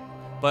great.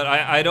 But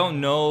I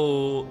don't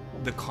know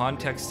the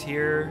context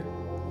here.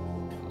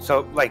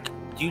 So, like,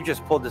 you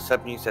just pulled this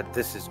up and you said,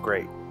 this is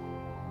great.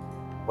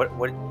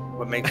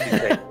 What makes you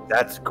say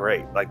that's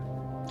great? Like,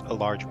 A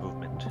large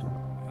movement,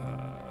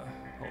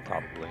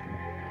 probably.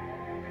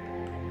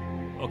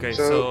 Okay,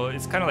 So- so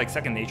it's kind of like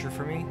second nature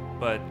for me,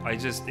 but I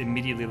just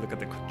immediately look at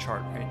the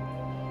chart, right?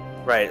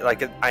 right,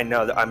 like, I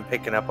know that I'm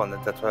picking up on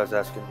that. That's what I was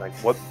asking. Like,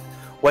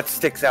 what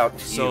sticks out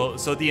to you?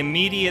 So the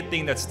immediate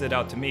thing that stood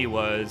out to me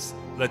was,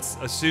 let's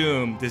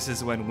assume this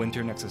is when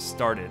Winter Nexus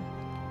started,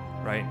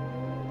 right?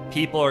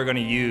 People are going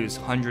to use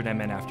 100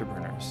 MN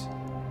afterburners.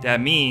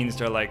 That means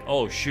they're like,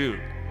 oh shoot,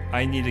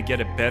 I need to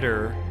get a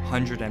better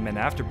 100 MN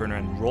afterburner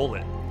and roll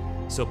it.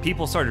 So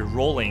people started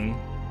rolling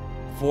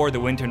for the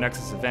Winter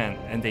Nexus event,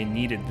 and they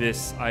needed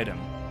this item.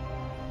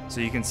 So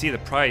you can see the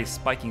price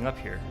spiking up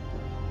here.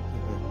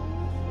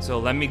 So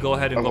let me go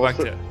ahead and I've go back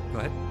also- to... Go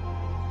ahead.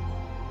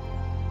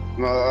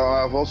 No,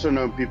 I've also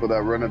known people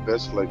that run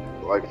Abyss,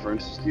 like for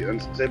instance, the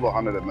unstable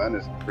 100 MN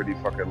is pretty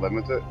fucking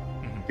limited.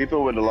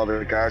 People with a lot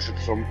of cash at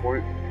some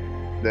point,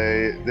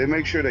 they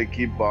make sure they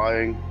keep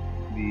buying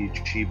the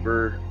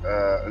cheaper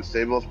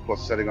unstables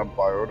plus setting up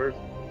buy orders.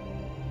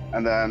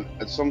 And then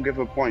at some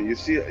given point, you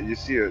see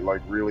it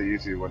like really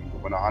easy when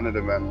 100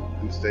 MN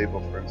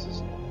unstable, for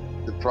instance,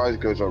 the price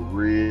goes up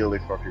really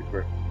fucking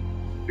quick.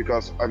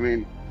 Because I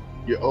mean,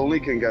 you only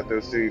can get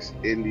those things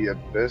in the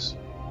Abyss,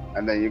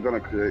 and then you're gonna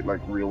create like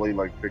really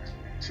like big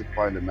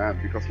supply and demand.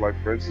 Because like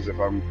for instance, if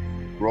I'm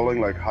rolling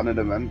like 100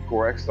 MN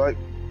core X type,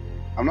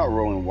 I'm not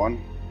rolling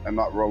 1, I'm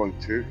not rolling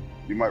 2.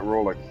 You might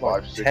roll like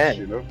 5, 6, 10.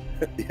 you know?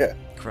 Yeah.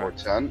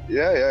 Correct. Or 10.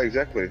 Yeah,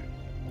 exactly.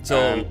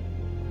 So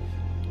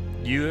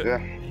Yeah.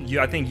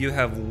 I think you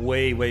have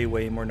way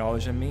more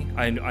knowledge than me.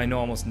 I know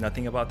almost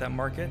nothing about that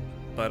market,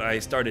 but I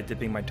started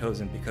dipping my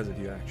toes in because of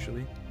you,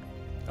 actually.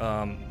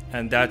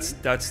 And that's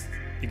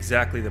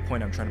exactly the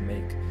point I'm trying to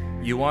make.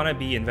 You want to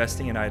be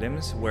investing in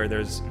items where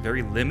there's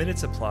very limited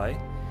supply,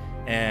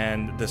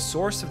 and the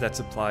source of that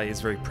supply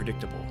is very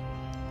predictable.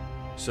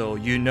 So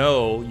you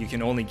know you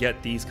can only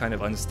get these kind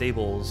of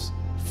unstables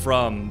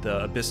from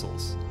the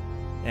abyssals.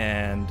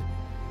 And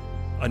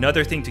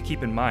another thing to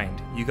keep in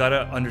mind, you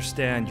gotta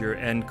understand your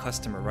end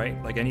customer,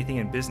 right? Like anything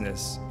in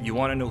business, you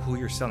wanna know who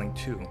you're selling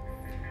to.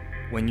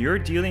 When you're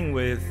dealing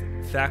with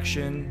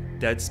Faction,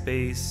 Dead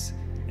Space,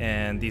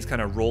 and these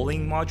kind of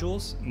rolling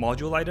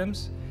module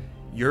items,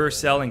 you're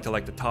selling to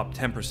like the top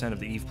 10% of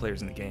the EVE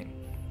players in the game.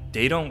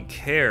 They don't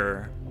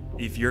care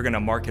if you're gonna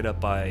mark it up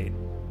by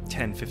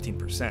 10,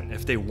 15%.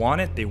 If they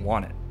want it, they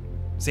want it.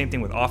 Same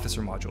thing with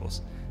officer modules.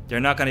 They're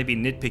not gonna be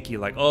nitpicky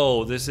like,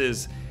 oh, this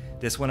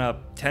went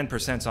up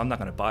 10%, so I'm not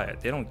gonna buy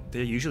it.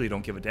 They usually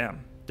don't give a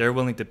damn. They're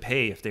willing to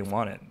pay if they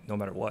want it, no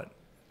matter what.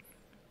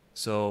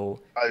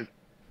 So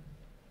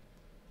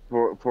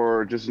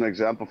For just an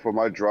example, for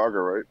my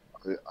Draugr,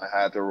 right?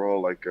 I had to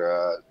roll like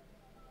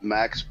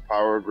max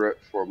power grid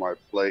for my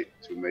plate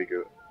to make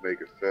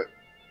it fit.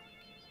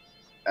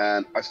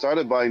 And I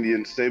started buying the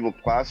unstable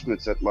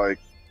plasmids at like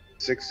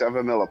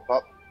 6-7 mil a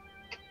pop.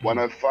 When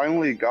I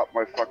finally got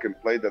my fucking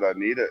plate that I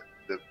needed,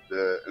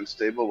 the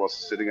unstable was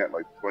sitting at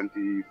like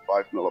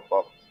 25 mil a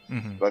pop.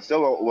 But I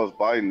still was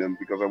buying them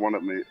because I wanted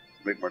to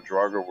make my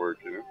Draugr work,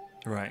 you know?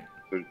 right.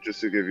 So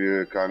just to give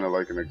you kind of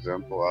like an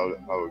example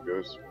how it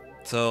goes.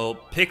 So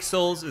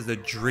Pixels is the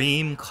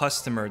dream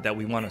customer that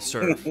we want to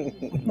serve.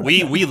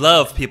 we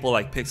love people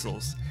like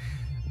Pixels.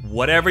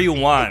 Whatever you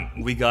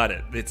want, we got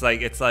it. It's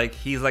like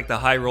he's like the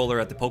high roller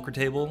at the poker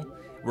table.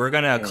 We're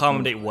gonna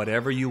accommodate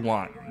whatever you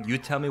want. You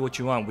tell me what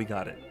you want, we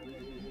got it.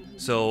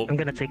 So I'm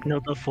gonna take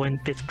note of when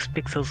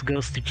Pixels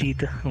goes to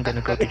Cheetah. I'm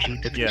gonna go to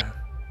Cheetah. yeah,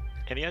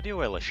 Any idea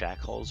where Leshak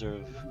hulls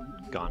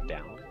have gone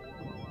down?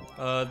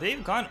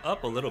 they've gone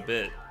up a little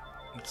bit.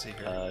 Let's see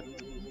here.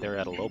 They're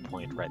at a low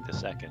point right this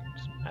second,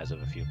 as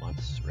of a few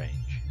months range.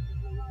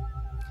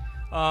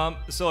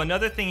 So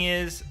another thing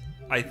is,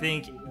 I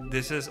think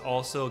this is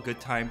also a good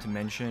time to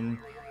mention,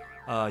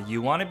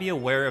 you want to be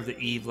aware of the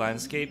EVE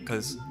landscape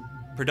because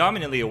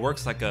predominantly it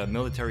works like a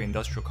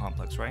military-industrial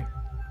complex, right?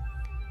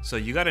 So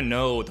you got to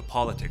know the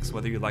politics,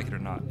 whether you like it or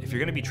not. If you're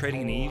going to be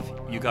trading in EVE,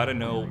 you got to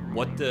know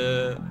what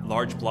the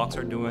large blocks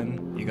are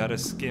doing. You got to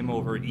skim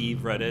over EVE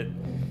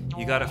Reddit.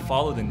 You got to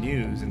follow the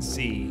news and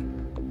see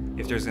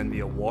if there's going to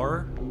be a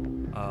war,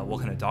 what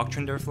kind of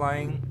doctrine they're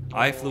flying.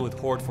 I flew with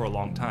Horde for a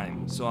long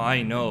time, so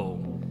I know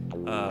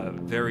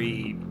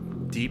very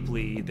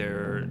deeply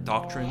their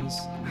doctrines,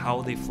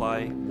 how they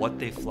fly, what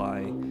they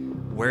fly,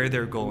 where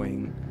they're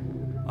going.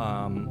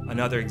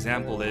 Another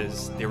example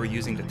is they were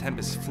using the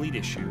Tempest fleet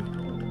issue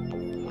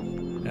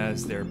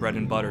as their bread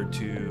and butter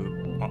to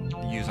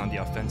use on the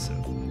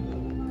offensive.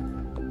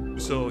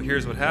 So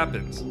here's what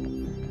happens.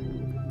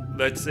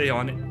 Let's say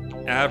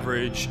on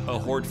average, a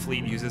Horde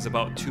fleet uses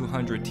about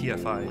 200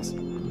 TFIs.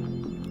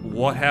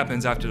 What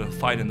happens after the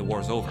fight and the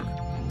war's over?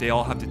 They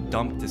all have to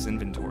dump this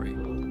inventory.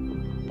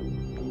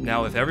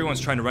 Now, if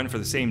everyone's trying to run for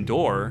the same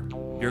door,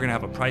 you're gonna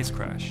have a price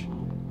crash.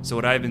 So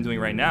what I've been doing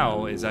right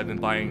now is I've been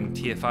buying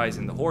TFIs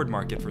in the Horde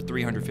market for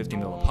 350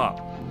 mil a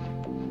pop.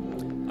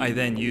 I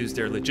then use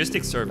their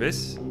logistics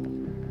service,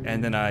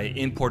 and then I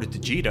import it to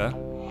Jita,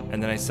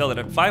 and then I sell it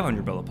at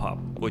 500 mil a pop,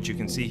 which you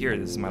can see here.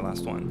 This is my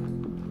last one.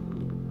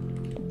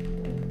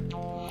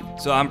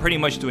 So I'm pretty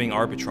much doing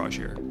arbitrage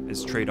here.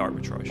 It's trade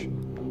arbitrage.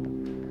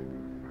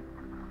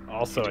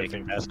 Also, I Take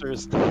think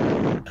investors.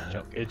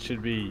 it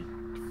should be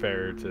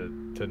fair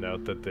to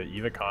note that the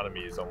EVE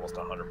economy is almost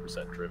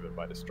 100% driven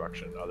by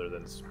destruction, other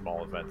than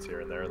small events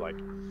here and there. Like,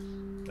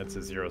 it's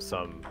a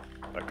zero-sum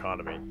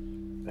economy.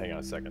 Hang on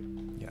a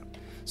second. Yeah.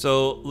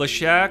 So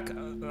Leshak,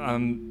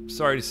 I'm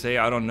sorry to say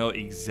I don't know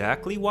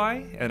exactly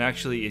why, and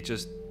actually it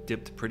just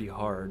dipped pretty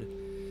hard.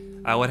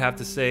 I would have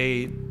to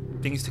say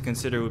things to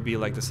consider would be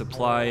like the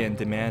supply and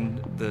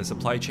demand, the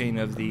supply chain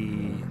of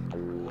the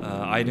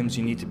items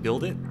you need to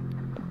build it.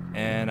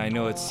 And I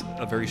know it's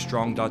a very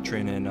strong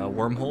doctrine in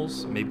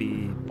wormholes.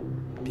 Maybe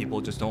people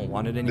just don't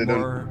want it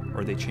anymore,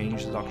 or they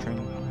change the doctrine.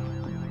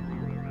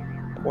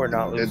 Or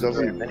not lose It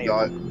doesn't very many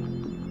die. of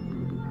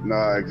them.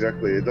 Nah,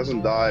 exactly. It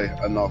doesn't die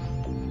enough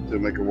to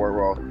make it work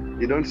well.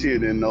 You don't see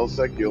it in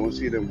nullsec. You only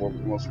see it in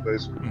wormhole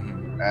space.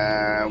 Mm-hmm.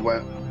 And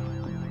when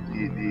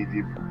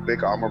the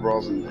big armor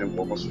brawls in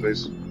wormhole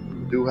space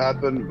do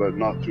happen, but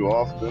not too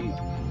often.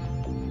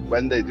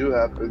 When they do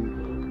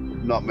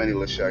happen, not many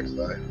Leshaks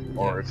die,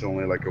 or it's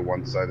only like a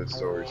one-sided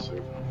story. So.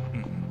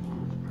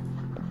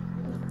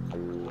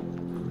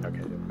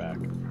 Okay, I'm back.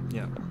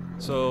 Yeah.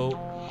 So,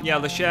 yeah,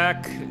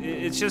 Leshak,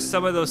 it's just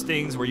some of those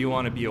things where you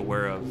want to be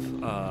aware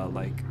of.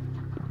 Like,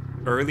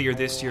 earlier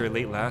this year,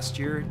 late last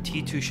year,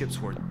 T2 ships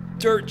were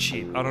dirt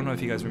cheap. I don't know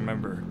if you guys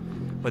remember,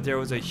 but there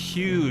was a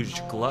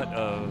huge glut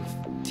of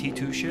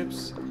T2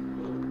 ships,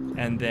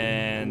 and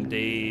then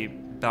they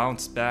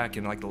bounced back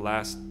in like the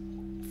last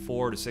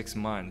 4 to 6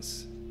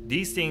 months.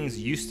 These things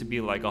used to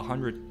be like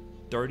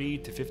 130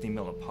 to 50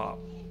 mil a pop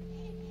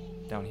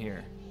down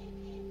here.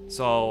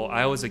 So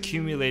I was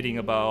accumulating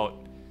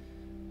about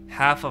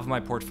half of my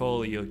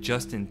portfolio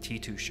just in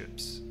T2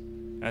 ships.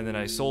 And then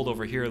I sold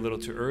over here a little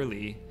too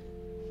early,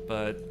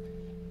 but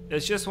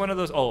it's just one of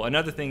those. Oh,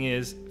 another thing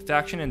is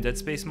Faction and Dead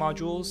Space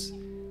modules,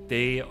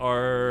 they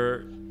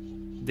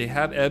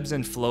have ebbs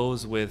and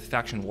flows with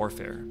faction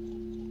warfare.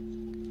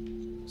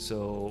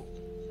 So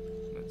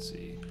let's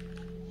see.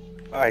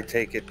 I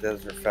take it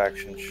those are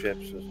faction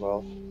ships as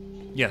well.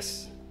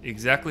 Yes,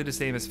 exactly the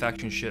same as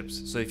faction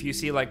ships. So if you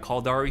see like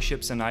Kaldari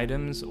ships and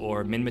items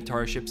or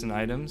Minmatar ships and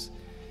items,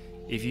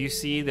 if you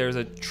see there's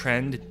a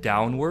trend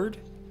downward,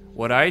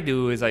 what I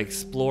do is I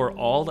explore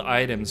all the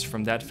items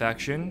from that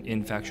faction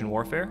in faction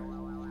warfare,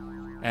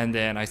 and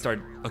then I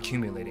start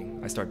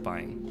accumulating, I start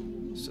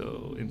buying.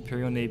 So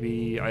Imperial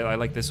Navy, I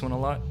like this one a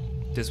lot.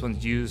 This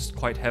one's used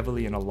quite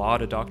heavily in a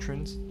lot of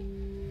doctrines.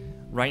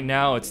 Right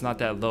now it's not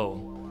that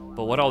low,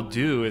 but what I'll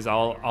do is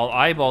I'll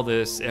eyeball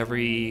this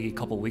every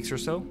couple weeks or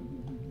so.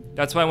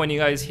 That's why when you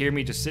guys hear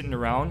me just sitting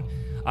around,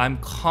 I'm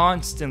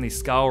constantly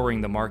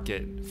scouring the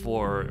market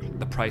for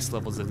the price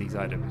levels of these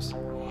items.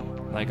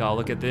 Like I'll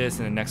look at this,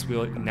 and then next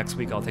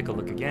week I'll take a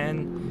look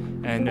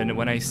again, and then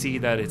when I see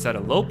that it's at a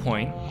low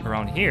point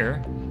around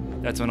here,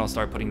 that's when I'll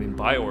start putting in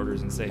buy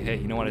orders and say, hey,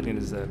 you know what, I think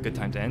this is a good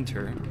time to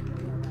enter,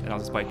 and I'll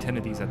just buy 10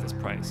 of these at this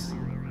price.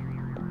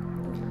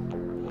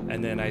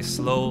 And then I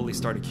slowly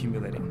start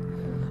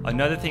accumulating.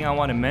 Another thing I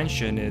want to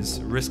mention is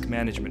risk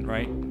management,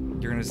 right?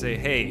 You're gonna say,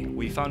 hey,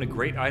 we found a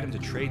great item to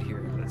trade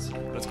here.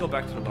 Let's go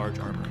back to the large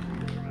armor.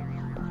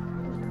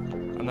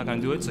 I'm not gonna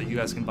do it so you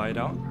guys can buy it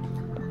out.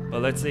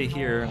 But let's say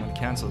here, I'm gonna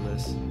cancel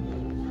this.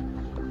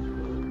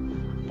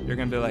 You're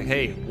gonna be like,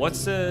 hey,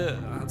 what's the,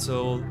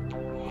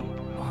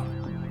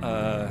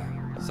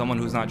 someone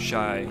who's not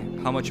shy,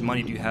 how much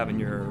money do you have in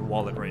your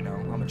wallet right now?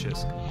 How much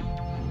is?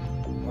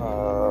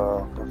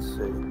 Let's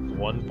see.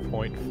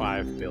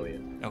 1.5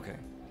 billion. Okay,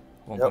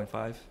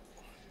 1.5.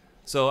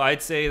 So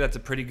I'd say that's a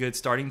pretty good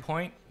starting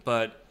point,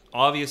 but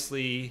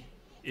obviously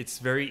it's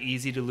very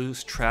easy to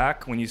lose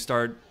track when you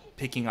start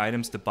picking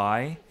items to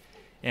buy.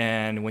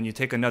 And when you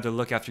take another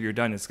look after you're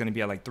done, it's going to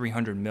be at like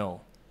 300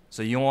 mil.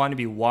 So you want to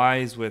be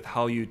wise with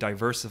how you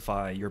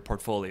diversify your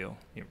portfolio,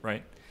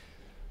 right?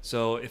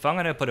 So if I'm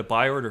going to put a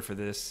buy order for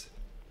this,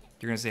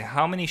 you're going to say,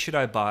 how many should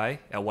I buy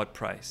at what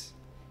price?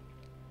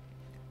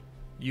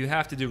 You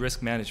have to do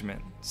risk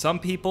management. Some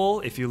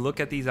people, if you look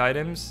at these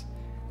items,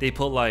 they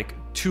put like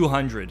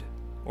 200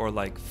 or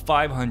like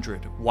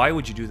 500. Why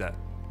would you do that?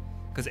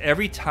 Because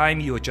every time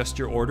you adjust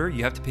your order,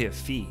 you have to pay a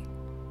fee.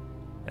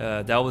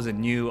 That was a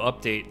new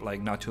update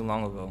like not too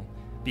long ago.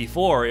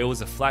 Before, it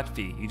was a flat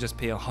fee. You just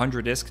pay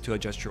 100 ISK to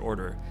adjust your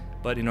order.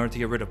 But in order to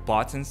get rid of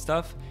bots and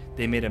stuff,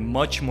 they made it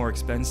much more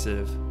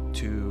expensive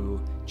to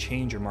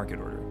change your market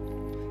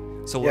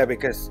order. So yeah,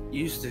 because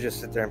you used to just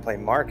sit there and play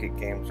market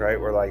games, right?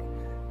 Where like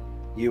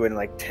you and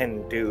like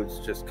 10 dudes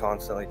just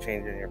constantly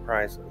changing your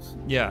prices.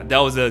 Yeah, that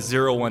was a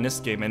 0-1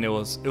 ISK game, and it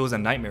was a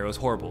nightmare. It was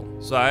horrible.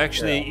 So I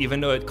actually,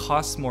 even though it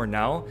costs more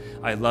now,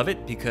 I love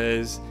it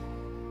because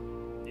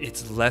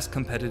it's less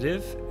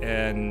competitive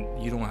and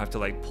you don't have to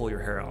like pull your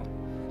hair out.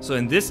 So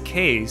in this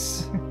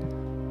case,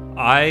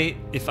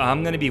 If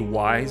I'm gonna be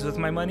wise with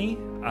my money,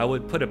 I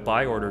would put a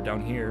buy order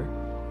down here,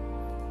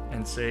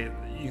 and say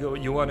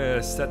you want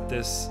to set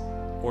this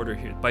order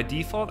here. By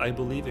default, I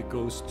believe it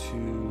goes to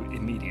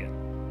immediate.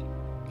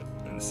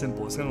 And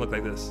simple. It's gonna look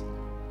like this.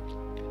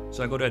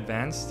 So I go to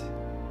advanced.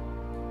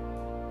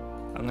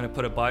 I'm gonna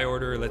put a buy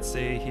order, let's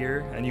say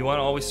here, and you want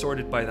to always sort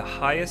it by the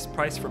highest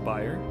price for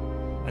buyer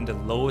and the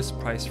lowest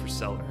price for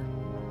seller.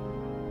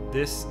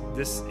 This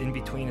in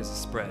between is a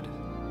spread.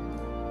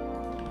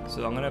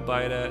 So I'm gonna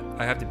buy it at,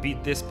 I have to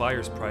beat this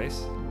buyer's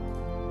price.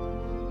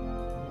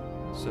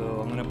 So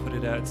I'm gonna put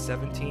it at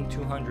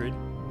 17,200,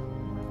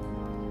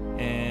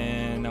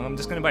 and I'm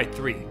just gonna buy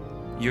 3.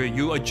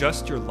 You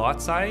adjust your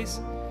lot size,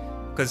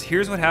 because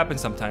here's what happens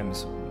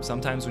sometimes.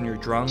 Sometimes when you're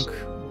drunk,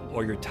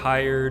 or you're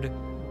tired,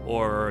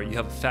 or you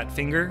have a fat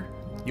finger,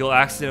 you'll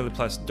accidentally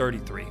plus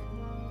 33.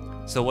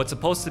 So what's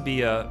supposed to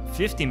be a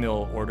 50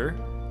 mil order,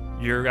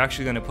 you're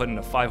actually gonna put in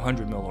a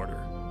 500 mil order,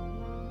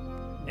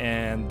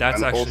 and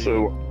that's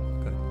actually.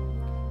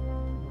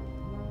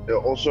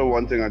 Also,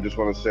 one thing I just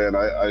want to say, and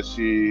I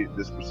see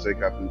this mistake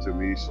happen to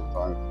me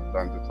sometimes from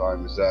time to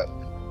time, is that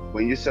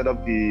when you set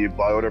up the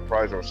buy order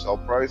price or sell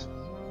price,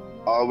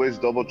 always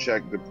double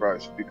check the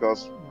price,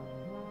 because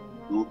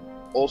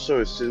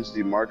also since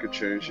the market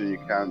changed and you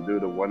can't do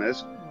the 1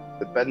 ISK,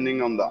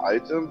 depending on the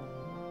item,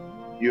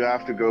 you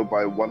have to go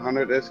by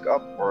 100 ISK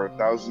up or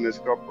 1,000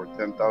 ISK up or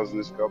 10,000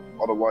 ISK up.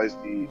 Otherwise,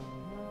 the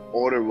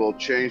order will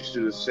change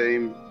to the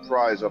same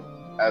price up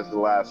as the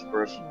last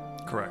person.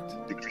 Correct.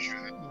 Because you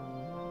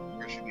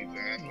need to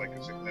have like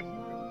a significant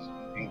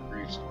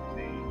increase in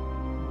the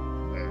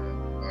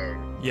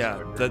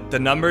Yeah, the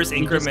numbers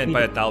increment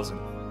by 1,000.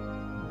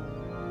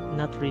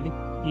 Not really.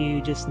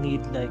 You just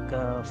need like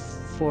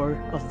 4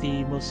 of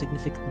the most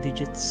significant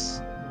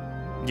digits.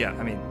 Yeah,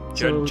 I mean,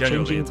 So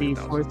generally changing it's the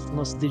 1,000. 4th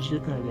most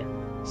digit, yeah.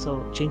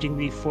 So changing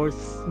the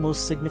 4th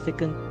most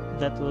significant,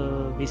 that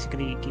will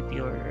basically keep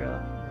your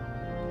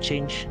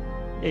change.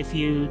 If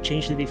you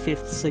change to the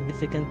 5th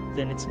significant,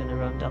 then it's gonna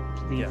round up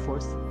to the Yeah.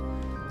 4th.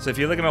 So if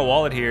you look at my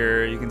wallet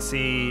here, you can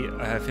see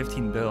I have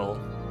 15 bill.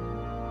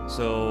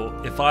 So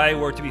if I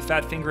were to be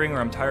fat fingering, or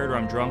I'm tired, or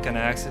I'm drunk, and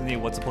I accidentally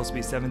what's supposed to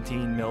be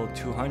 17 mil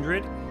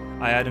 200,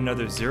 I add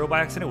another 0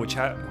 by accident,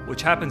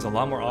 which happens a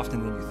lot more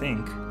often than you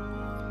think.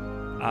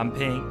 I'm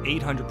paying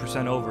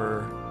 800%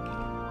 over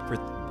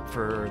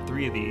for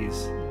 3 of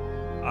these.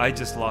 I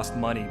just lost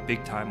money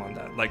big time on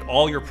that. Like,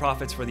 all your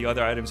profits for the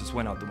other items just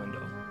went out the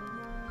window.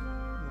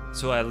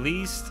 So at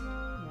least,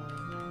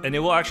 and it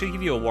will actually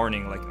give you a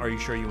warning, like, are you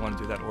sure you want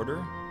to do that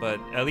order? But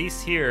at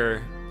least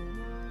here,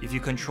 if you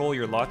control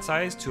your lot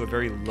size to a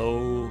very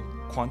low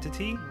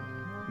quantity,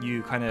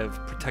 you kind of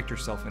protect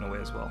yourself in a way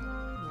as well.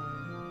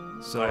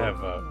 So I have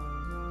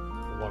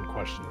one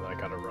question that I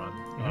gotta run.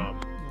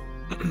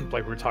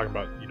 Like we were talking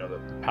about, you know, the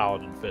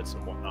paladin fits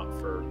and whatnot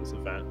for this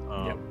event.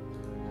 Yep.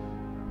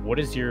 What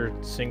is your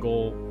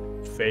single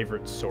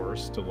favorite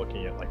source to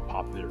looking at like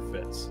popular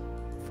fits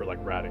for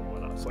like ratting and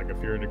whatnot? So like if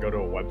you were to go to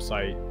a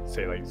website,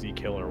 say like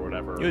Zkill or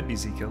whatever. it would be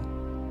Zkill.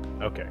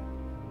 Okay.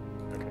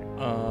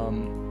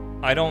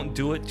 I don't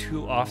do it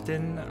too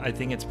often. I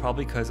think it's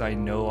probably because I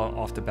know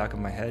off the back of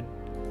my head.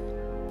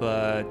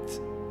 But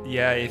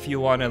yeah, if you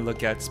want to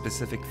look at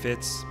specific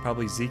fits,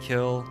 probably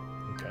Zkill.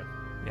 Okay.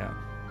 Yeah.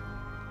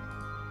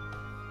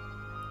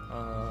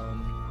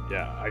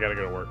 Yeah, I gotta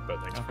go to work,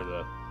 but thanks for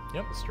the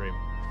stream.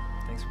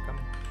 Thanks for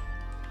coming.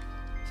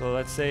 So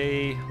let's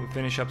say we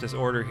finish up this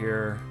order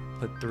here,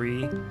 put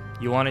 3.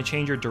 You want to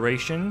change your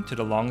duration to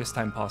the longest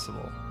time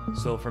possible.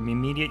 So from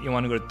immediate, you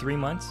want to go to 3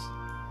 months.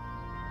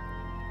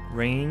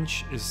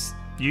 Range is,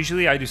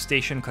 usually I do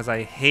station because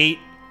I hate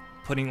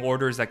putting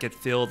orders that get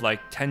filled, like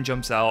 10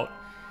 jumps out,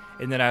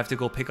 and then I have to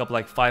go pick up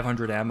like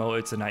 500 ammo.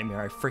 It's a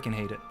nightmare. I freaking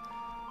hate it.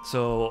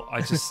 So I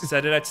just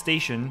set it at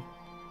station.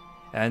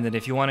 And then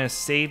if you want to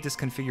save this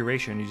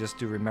configuration, you just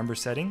do remember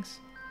settings,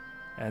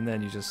 and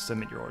then you just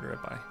submit your order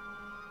at buy.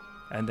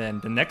 And then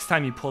the next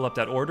time you pull up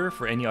that order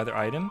for any other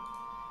item,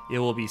 it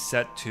will be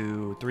set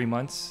to 3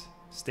 months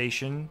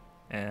station,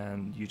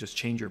 and you just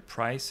change your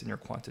price and your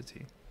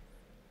quantity.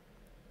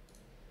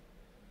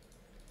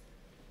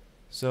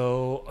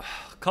 So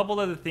a couple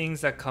of the things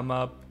that come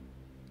up,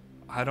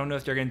 I don't know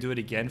if they're going to do it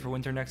again for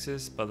Winter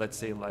Nexus, but let's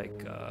say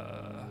like,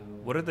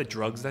 what are the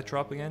drugs that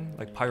drop again?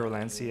 Like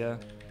Pyrolantia.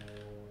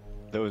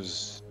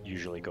 Those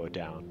usually go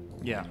down.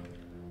 Yeah.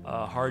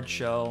 Hard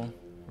shell,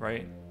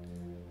 right?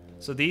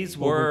 So these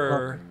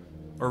were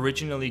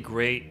originally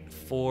great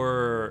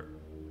for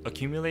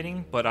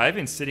accumulating, but I've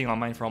been sitting on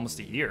mine for almost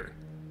a year,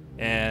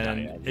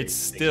 and it's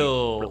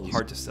still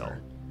hard to sell.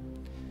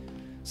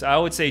 So I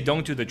would say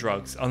don't do the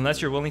drugs.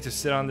 Unless you're willing to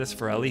sit on this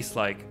for at least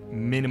like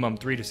minimum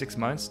 3 to 6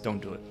 months,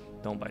 don't do it.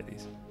 Don't buy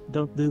these.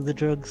 Don't do the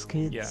drugs,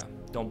 kids. Yeah.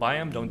 Don't buy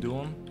them. Don't do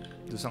them.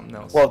 Do something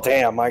else. Well,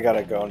 damn, I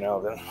gotta go now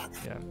then.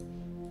 Yeah.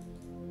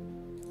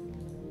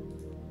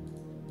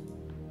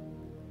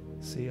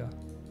 See ya.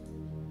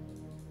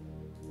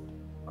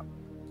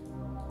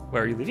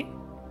 Where are you leaving?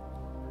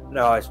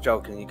 No, I was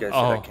joking. You guys said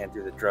I can't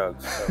do the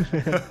drugs. So.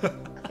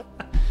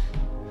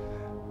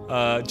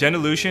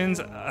 Genolutions,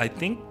 I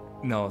think.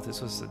 No,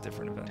 this was a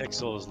different event.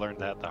 Pixels learned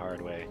that the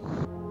hard way.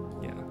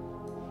 Yeah.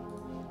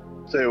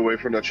 Stay away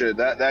from that shit.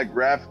 That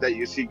graph that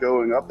you see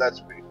going up,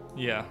 that's me.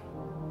 Yeah.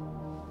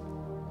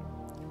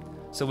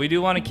 So we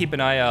do want to keep an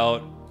eye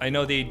out. I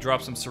know they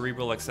dropped some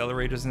cerebral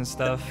accelerators and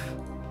stuff,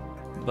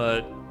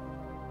 but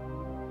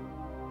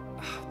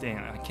dang,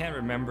 I can't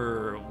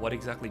remember what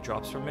exactly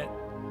drops from it.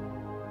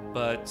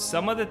 But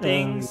some of the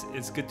things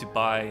it's good to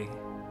buy,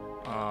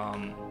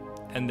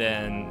 and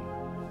then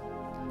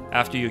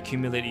after you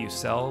accumulate it, you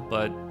sell.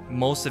 But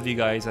most of you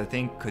guys, I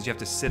think, because you have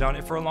to sit on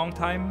it for a long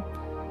time,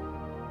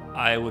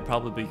 I would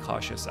probably be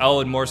cautious. I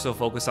would more so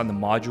focus on the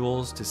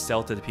modules to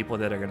sell to the people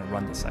that are going to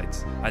run the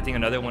sites. I think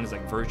another one is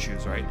like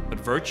Virtues, right? But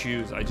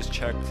Virtues, I just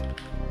checked,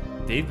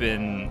 they've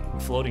been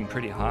floating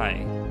pretty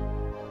high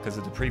because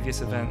of the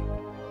previous event.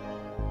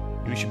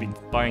 We should be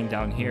buying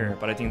down here,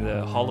 but I think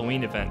the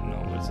Halloween event, no,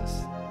 what is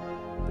this?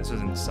 This was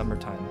in the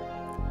summertime.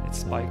 It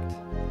spiked.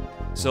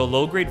 So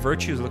low-grade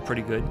Virtues look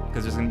pretty good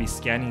because there's going to be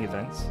scanning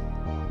events.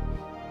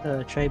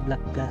 Try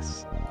Black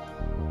Glass.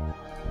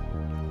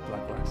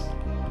 Black Glass.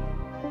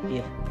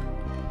 Yeah,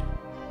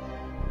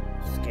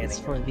 Scanning. it's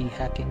for the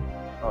hacking.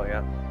 Oh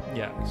yeah.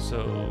 Yeah,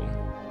 so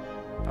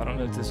I don't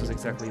know if this was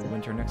exactly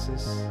Winter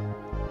Nexus.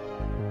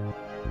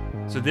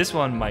 So this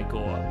one might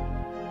go up.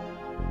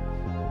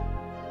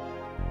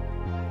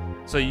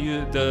 So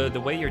the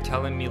way you're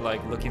telling me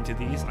like look into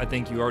these, I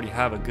think you already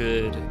have a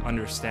good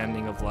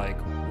understanding of like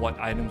what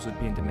items would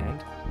be in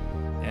demand.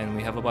 And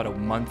we have about a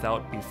month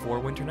out before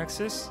Winter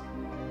Nexus.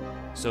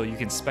 So you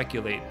can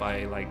speculate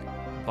by like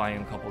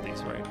buying a couple of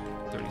these, right?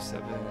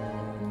 37.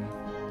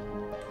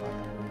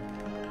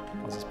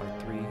 I'll just buy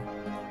 3.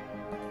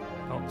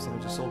 Oh,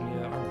 someone just sold me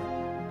an armor.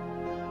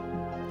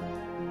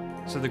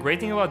 So the great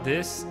thing about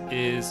this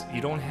is you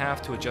don't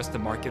have to adjust the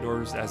market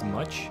orders as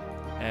much.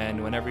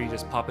 And whenever you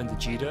just pop into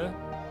Jita,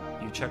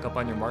 you check up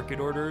on your market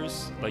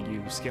orders, like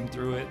you skim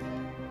through it,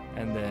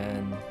 and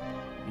then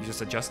you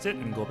just adjust it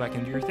and go back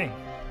and do your thing.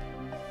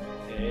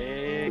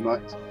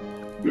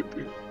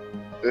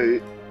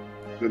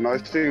 The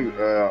nice thing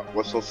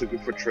was also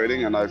good for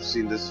trading, and I've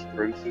seen this,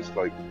 for instance,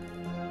 like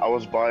I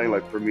was buying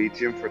like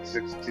Prometheum for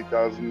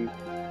 60,000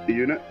 a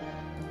unit,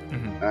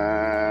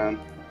 and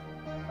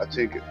I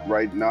think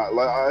right now,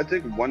 like I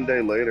think one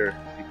day later,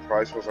 the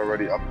price was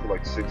already up to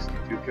like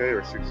 62k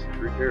or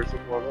 63k or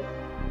something like that.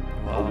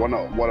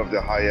 Wow. One of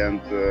the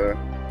high-end.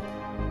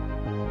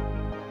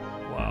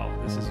 Wow,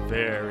 this is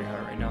very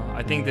high right now.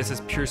 I think this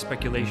is pure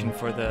speculation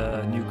for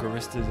the new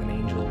Garistas and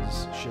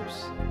Angels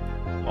ships.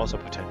 Also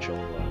potential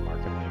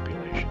market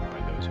manipulation by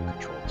those who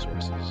control the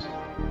sources.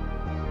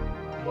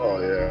 Oh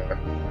yeah.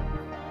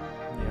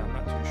 Yeah, I'm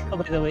not too sure. Oh,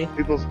 by the way,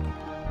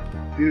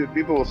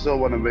 People will still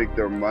want to make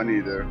their money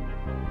there,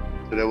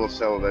 so they will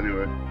sell it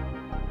anyway.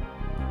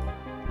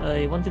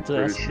 I wanted to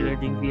Pretty ask sure.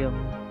 regarding the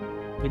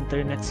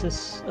Winter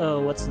Nexus.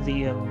 What's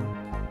the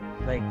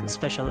like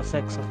special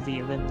effects of the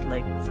event?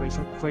 Like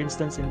for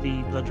instance, in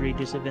the Blood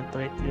Rages event,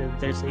 right?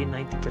 There's a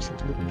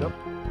 90% loot drop.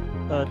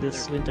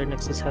 Does Winter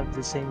Nexus have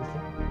the same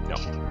thing? No.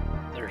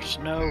 There's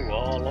snow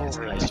all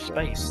over the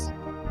space.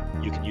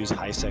 You can use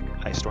high-sec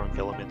ice storm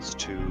filaments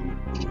to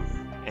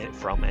move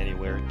from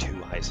anywhere to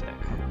high-sec.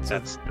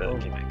 That's the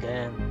gimmick.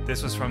 Damn.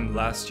 This was from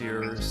last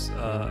year's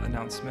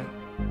announcement.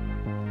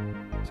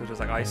 So there's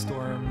like ice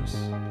storms.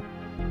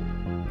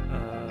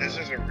 This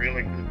is a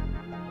really good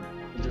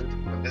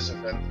when this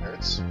event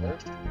hits.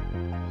 What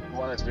you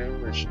want to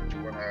do is you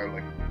want to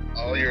like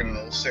all your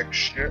null-sec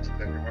shit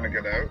that you're going to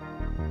get out.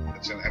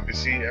 It's an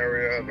NPC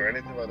area or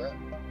anything like that.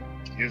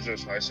 Use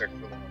those high-sec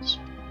filaments.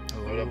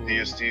 Load up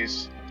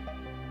DSTs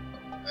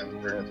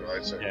and bring it to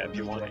high-sec. Yeah, if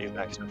you want a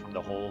maximum from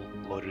the hole,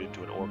 load it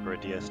into an orc or a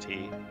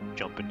DST,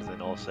 jump into the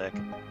null-sec,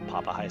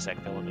 pop a high-sec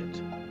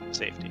filament,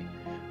 safety.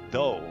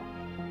 Though,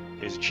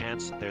 there's a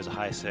chance that there's a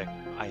high-sec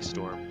ice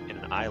storm in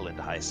an island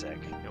high-sec,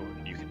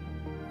 and you can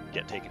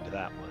get taken to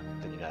that one.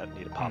 Then you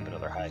need to pop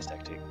another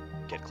high-sec to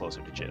get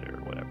closer to Jitter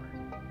or whatever.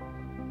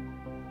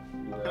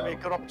 It's going to be a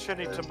good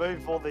opportunity to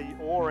move all the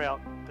ore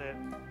out,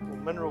 or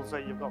minerals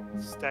that you've got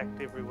stacked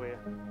everywhere.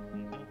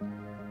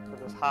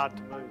 So it's hard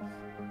to move.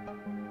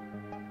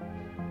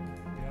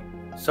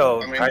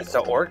 So I mean- price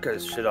of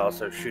orcas should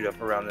also shoot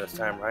up around this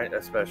time, right?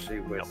 Especially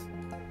with.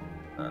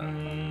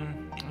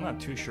 I'm not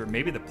too sure.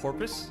 Maybe the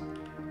porpoise?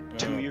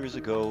 2 years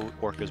ago,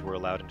 orcas were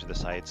allowed into the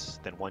sites.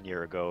 Then 1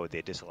 year ago,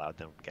 they disallowed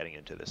them from getting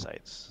into the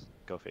sites.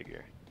 Go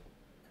figure.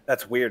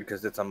 That's weird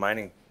because it's a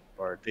mining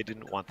board. They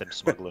didn't want them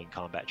smuggling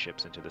combat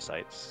ships into the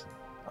sites.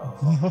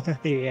 Oh.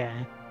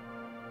 Yeah.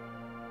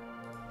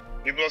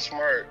 People are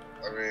smart.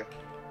 I mean,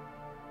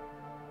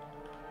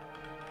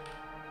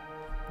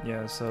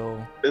 Yeah,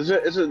 so is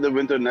it the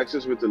Winter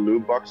Nexus with the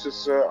loot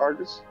boxes,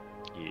 Argus?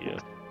 Yeah.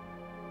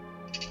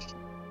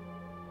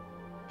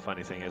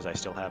 Funny thing is, I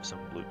still have some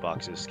loot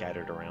boxes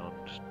scattered around.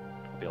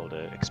 I'll be able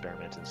to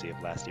experiment and see if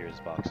last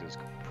year's boxes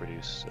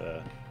produce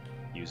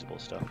usable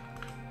stuff.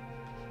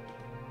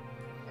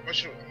 How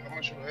much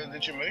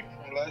did you make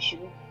from last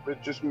year with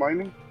just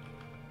mining?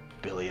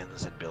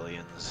 Billions and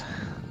billions.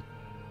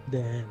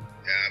 Damn. Yeah,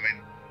 I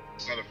mean,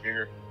 It's not a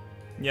figure.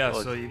 Yeah,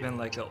 Well, so even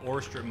like an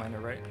ore strip miner,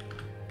 right?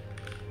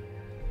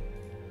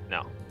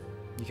 No.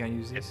 You can't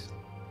use these.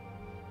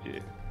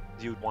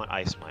 You would want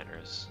ice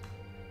miners.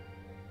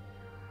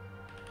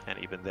 And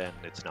even then,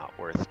 it's not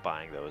worth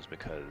buying those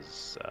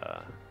because,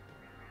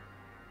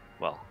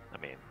 well, I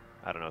mean,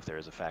 I don't know if there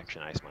is a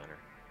faction ice miner.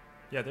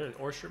 Yeah, there's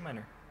ore strip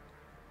miner.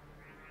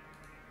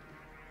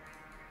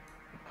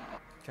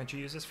 Can't you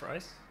use this for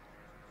ice?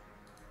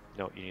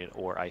 No, you need an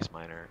ore ice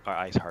miner or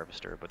ice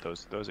harvester, but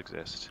those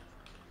exist.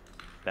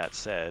 That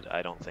said,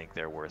 I don't think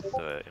they're worth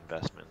the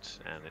investment,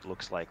 and it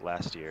looks like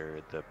last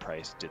year the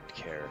price didn't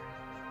care.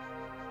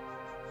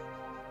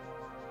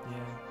 Yeah,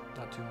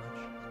 not too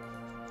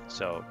much.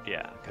 So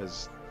yeah,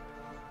 because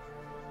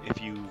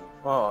if you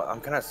Well, I'm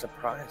kind of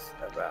surprised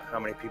about how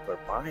many people are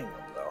buying them,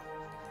 though.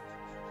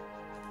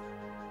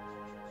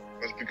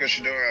 That's because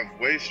you don't have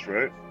waste,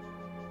 right?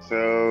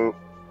 So,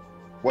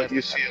 what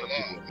you see a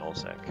people lot.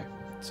 in nullsec.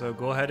 So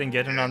go ahead and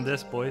get in on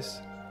this, boys.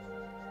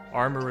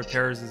 Armor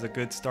repairs is a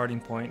good starting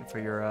point for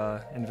your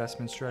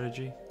investment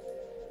strategy.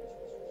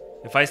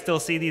 If I still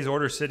see these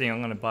orders sitting, I'm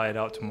gonna buy it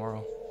out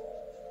tomorrow.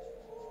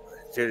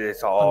 Dude,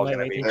 it's all my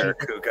gonna be rating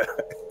Barracuda.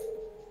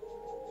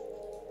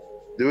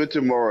 Do it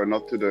tomorrow,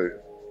 not today.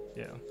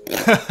 Yeah.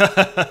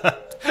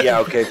 Yeah,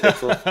 okay,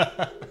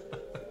 Pixel.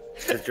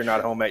 Since you're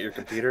not home at your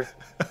computer.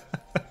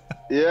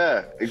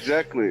 Yeah,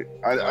 exactly.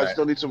 I Alright.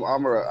 still need some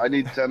armor. I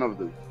need 10 of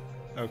them.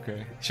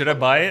 Okay. Should I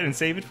buy it and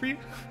save it for you?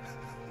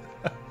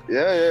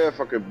 Yeah, if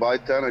I could buy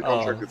 10 and Oh,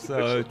 contract it to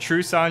so Pixel.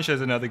 True Sancha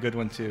is another good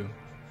one too.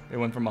 It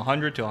went from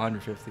 100 to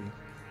 150.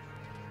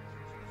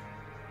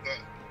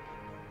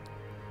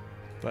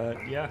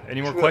 But yeah,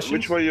 any more questions?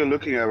 Which one are you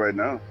looking at right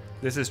now?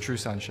 This is True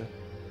Sancha.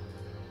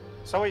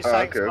 So he's Oh,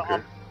 saying, okay, okay.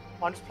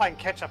 I'm just playing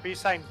catch up. He's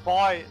saying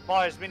buy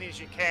as many as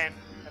you can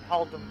and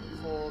hold them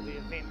for the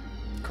event.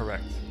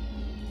 Correct.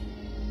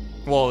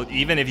 Well,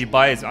 even if you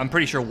buy it, I'm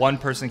pretty sure one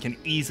person can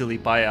easily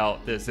buy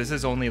out this. This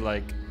is only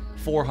like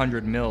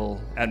 400 mil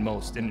at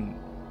most in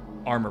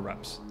armor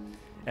reps.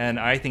 And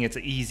I think it's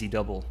an easy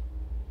double.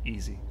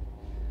 Easy.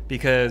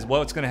 Because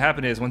what's going to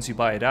happen is once you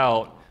buy it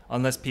out,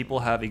 unless people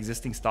have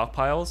existing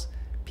stockpiles,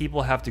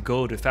 people have to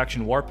go to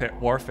faction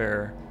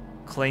warfare,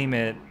 claim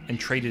it, and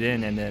trade it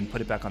in, and then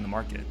put it back on the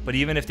market. But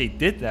even if they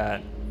did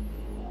that,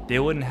 they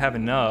wouldn't have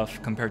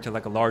enough compared to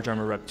like a large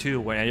armor rep 2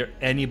 where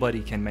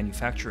anybody can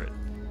manufacture it.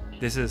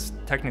 This is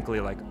technically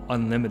like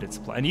unlimited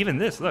supply. And even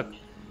this, look,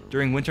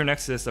 during Winter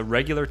Nexus, a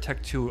regular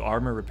Tech 2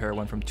 armor repair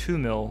went from 2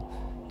 mil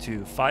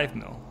to 5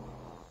 mil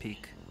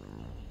peak.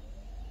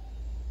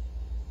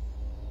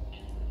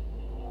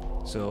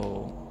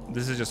 So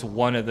this is just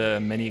one of the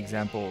many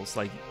examples.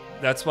 Like,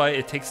 that's why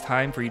it takes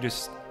time for you to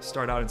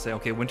start out and say,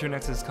 okay, Winter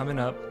Nexus is coming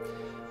up.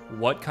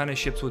 What kind of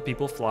ships would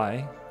people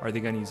fly? Are they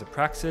going to use a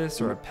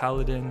Praxis or a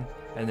Paladin?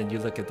 And then you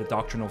look at the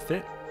doctrinal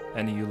fit,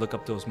 and you look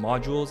up those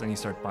modules, and you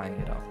start buying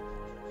it out.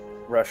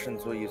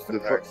 Russians will use the The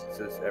fir-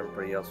 practices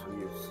everybody else will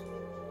use.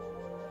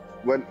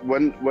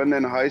 When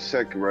in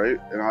HiSec, right?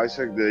 In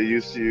HiSec, they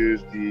used to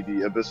use the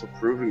Abyssal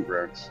Proving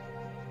Grounds.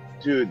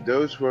 Dude,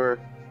 those were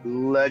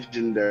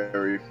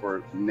legendary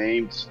for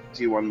named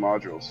T1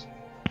 modules.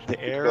 The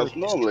air Because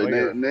normally,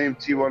 destroyer. named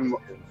T1...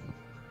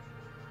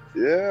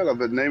 Yeah,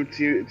 but named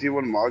T1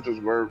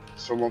 modules were,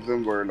 some of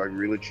them were like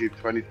really cheap,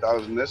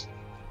 20,000 this.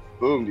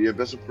 Boom, the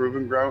Abyssal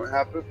Proving Ground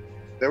happened.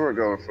 They were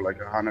going for like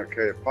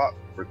 100k a pop,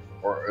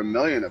 or $1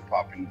 million a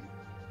pop,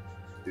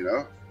 you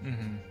know?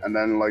 Mm-hmm. And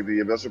then like the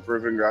Abyssal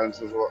Proving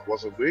Grounds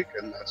was a week,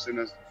 and as soon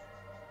as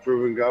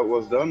Proving Ground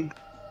was done,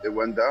 it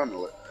went down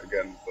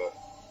again. But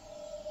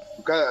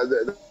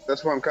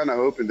that's why I'm kind of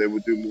hoping they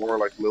would do more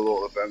like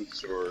little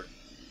events or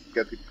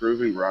get the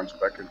Proving Grounds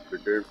back into the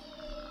game.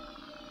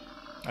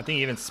 I think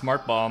even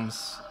smart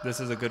bombs, this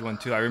is a good one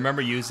too. I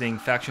remember using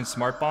faction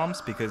smart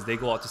bombs because they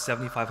go out to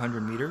 7,500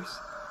 meters,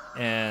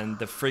 and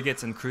the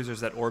frigates and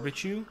cruisers that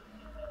orbit you,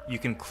 you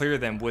can clear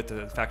them with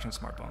the faction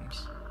smart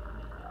bombs.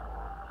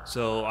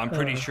 So I'm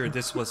pretty sure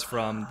this was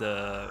from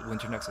the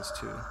Winter Nexus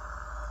 2.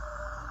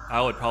 I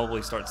would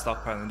probably start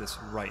stockpiling this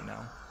right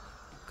now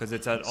because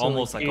it's at So,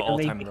 almost like an like,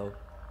 all-time maybe- low.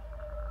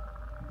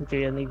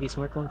 Okay, Navy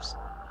smart bombs.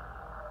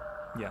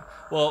 Yeah.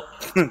 Well,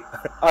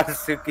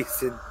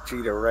 Atsuki's in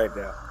Cheetah right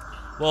now.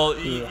 Well,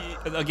 Yeah.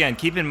 again,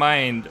 keep in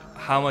mind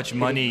how much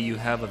money you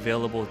have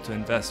available to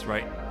invest,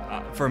 right?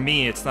 For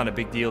me, it's not a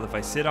big deal if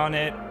I sit on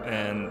it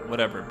and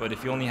whatever, but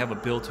if you only have a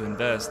bill to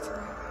invest,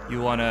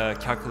 you want to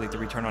calculate the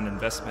return on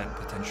investment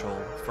potential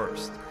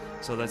first.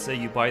 So let's say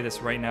you buy this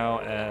right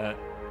now at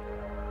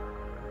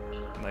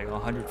like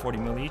 140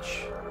 mil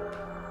each,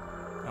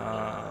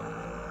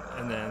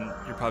 and then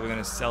you're probably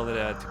going to sell it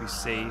at, to be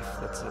safe,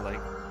 let's say like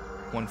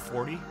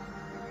 140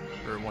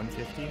 or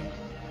 150.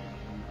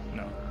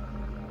 No.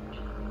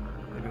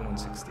 Maybe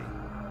 160.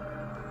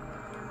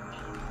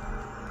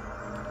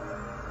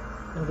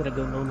 I'm gonna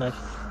go no knife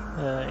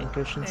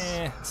incursions.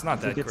 It's not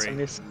to that get some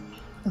great. ISK.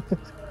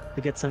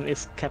 To get some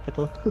ISK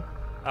capital.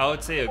 I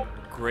would say a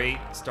great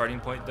starting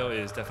point though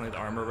is definitely the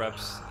armor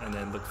reps, and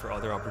then look for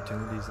other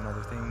opportunities and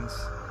other things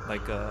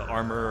like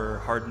armor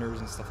hardeners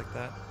and stuff like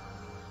that.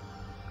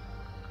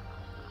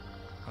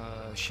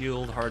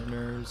 shield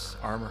hardeners,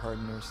 armor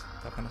hardeners,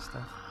 that kind of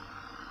stuff.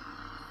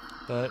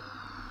 But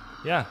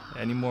yeah,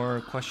 any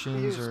more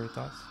questions or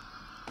thoughts?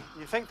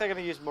 You think they're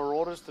going to use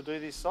Marauders to do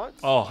these sites?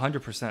 Oh,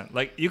 100%.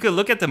 Like, you could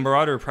look at the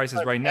Marauder prices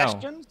So right now.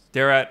 Bastions?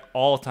 They're at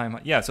all-time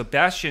high. Yeah, so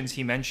Bastions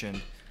he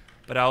mentioned.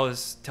 But I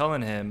was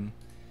telling him,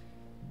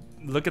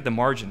 look at the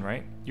margin,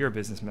 right? You're a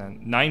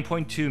businessman.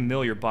 9.2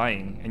 mil you're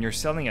buying, and you're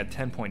selling at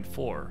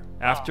 10.4.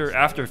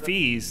 After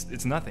fees,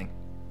 it's nothing.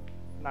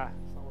 Nah,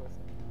 it's not worth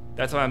it.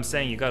 That's why I'm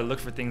saying you got to look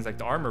for things like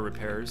the armor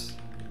repairs,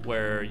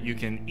 where you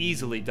can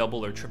easily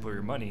double or triple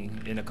your money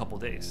in a couple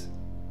days.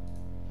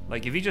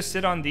 Like, if you just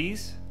sit on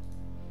these,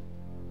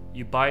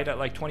 you buy it at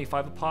like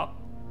 25 a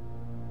pop,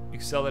 you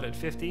sell it at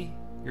 50,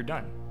 you're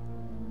done.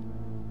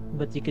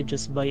 But you could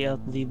just buy out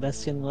the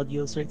Bastion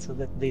modules, right? So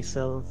that they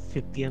sell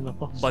 50 a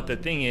pop. But the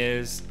thing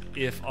is,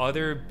 if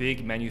other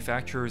big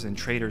manufacturers and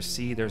traders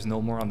see there's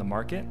no more on the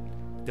market,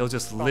 they'll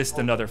just list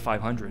another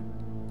 500.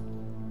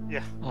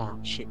 Yeah. Oh,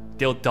 shit.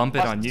 They'll dump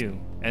it on you,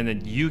 and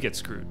then you get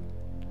screwed.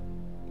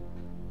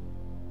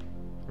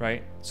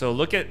 Right? So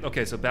look at,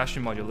 okay, so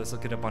Bastion module, let's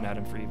look it up on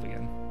Adam for Eve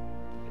again.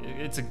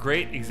 It's a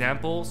great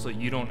example, so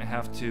you don't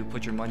have to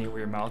put your money where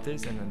your mouth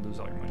is and then lose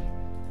all your money.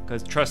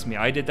 Because trust me,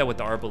 I did that with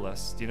the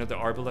Arbalest. Do you know the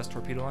Arbalest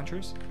torpedo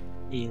launchers?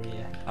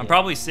 Yeah. I'm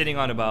probably sitting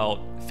on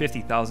about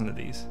 50,000 of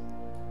these.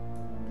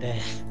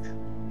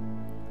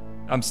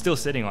 I'm still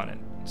sitting on it.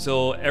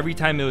 So every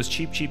time it was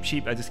cheap,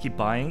 I just keep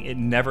buying. It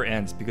never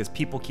ends because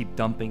people keep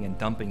dumping and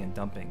dumping and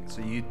dumping.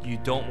 So you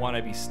don't want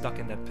to be stuck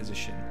in that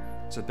position.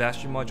 So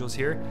Bastion modules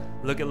here.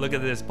 Look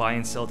at this buy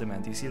and sell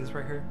demand. Do you see this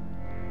right here?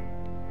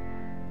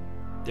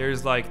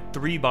 There's like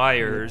 3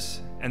 buyers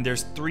and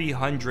there's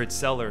 300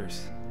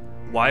 sellers.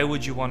 Why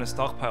would you want to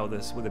stockpile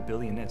this with a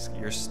billion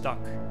ISK? You're stuck.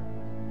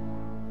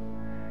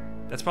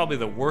 That's probably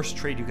the worst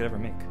trade you could ever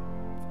make.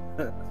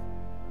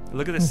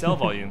 Look at the sell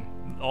volume.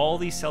 All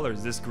these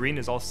sellers. This green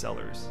is all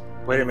sellers.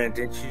 Wait a minute,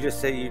 didn't you just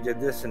say you did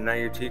this and now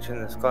you're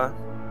teaching this class?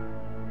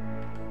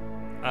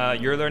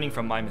 You're learning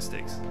from my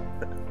mistakes.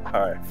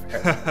 All right.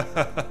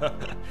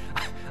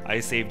 I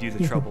saved you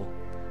the trouble.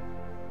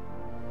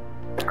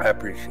 I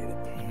appreciate it.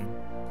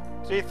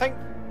 Do you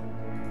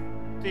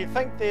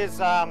think there's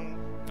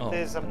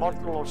there's a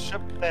module or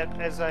ship that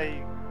as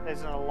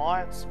an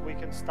alliance we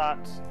can start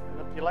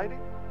manipulating?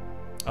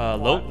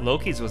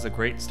 Loki's was a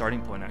great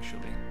starting point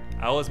actually.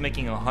 I was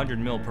making 100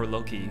 mil per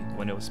Loki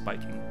when it was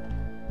spiking.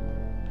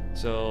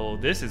 So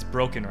this is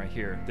broken right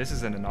here. This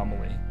is an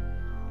anomaly.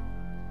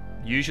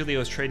 Usually it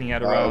was trading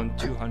at around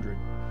 200.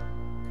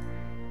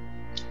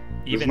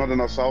 There's not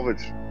enough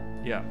salvage.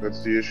 Yeah.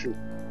 That's the issue.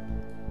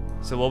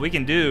 So what we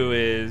can do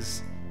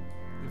is,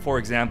 for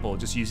example,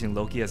 just using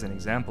Loki as an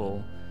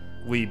example,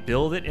 we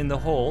build it in the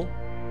hole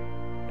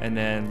and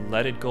then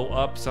let it go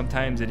up.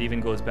 Sometimes it even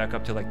goes back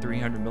up to like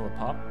 300 mil a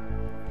pop.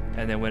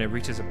 And then when it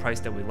reaches a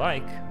price that we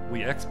like,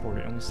 we export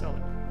it and we sell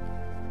it.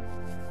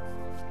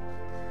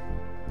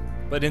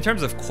 But in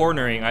terms of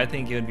cornering, I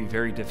think it would be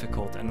very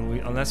difficult,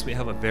 and unless we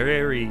have a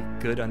very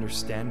good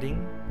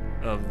understanding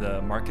of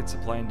the market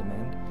supply and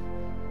demand,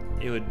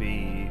 it would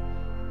be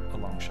a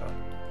long shot.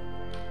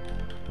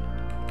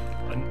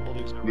 Well,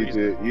 there's no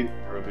reason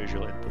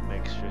Eurovisual input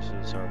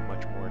matrices are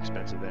much more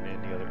expensive than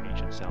any other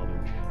ancient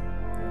salvage.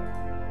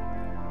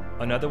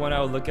 Another one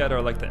I would look at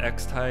are like the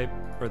X-type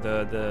or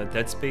the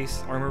Dead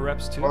Space armor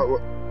reps too.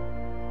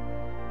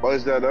 Why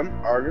is that,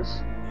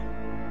 Argus?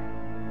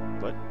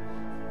 What?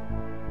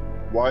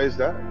 Why is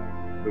that?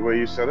 The way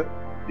you said it?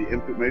 The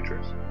input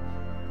matrix?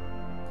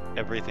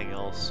 Everything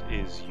else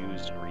is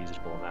used in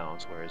reasonable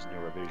amounts, whereas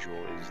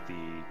Neurovisual is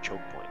the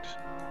choke point.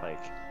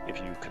 Like, if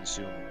you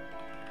consume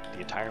the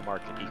entire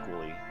market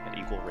equally at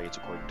equal rates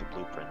according to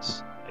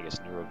blueprints, I guess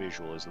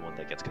Neurovisual is the one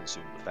that gets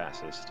consumed the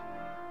fastest.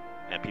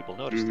 And people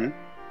notice that.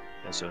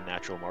 And so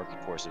natural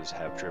market forces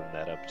have driven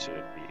that up to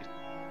be...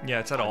 Yeah,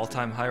 it's at an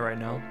all-time high right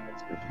now.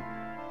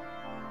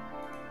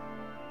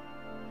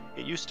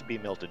 It used to be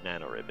melted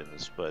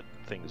nanoribbons, but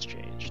things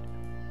changed.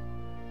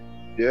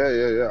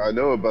 Yeah. I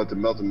know about the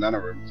melted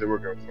nanoribbons. They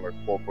work out for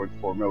like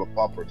 4.4 mil a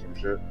pop or some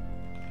shit.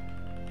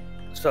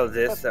 So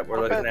this that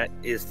we're looking at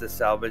is the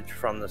salvage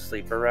from the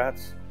sleeper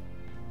rats?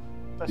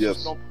 That's Yes.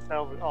 just not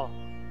salvage. Oh.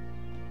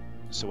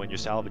 So when you're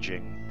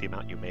salvaging, the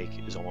amount you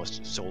make is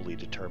almost solely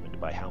determined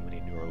by how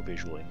many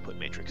neurovisual input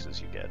matrices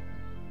you get.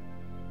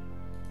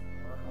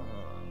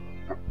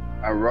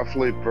 And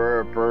roughly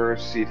per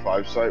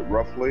C5 site,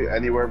 roughly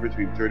anywhere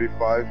between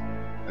 35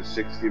 and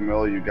 60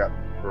 mil you get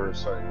per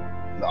site.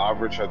 The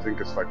average, I think,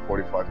 is like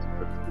 45 to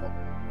 50 mil.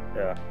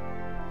 Yeah.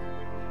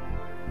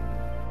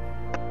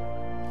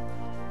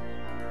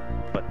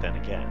 But then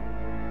again,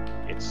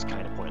 it's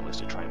kind of pointless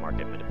to try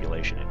market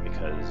manipulation it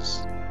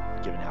because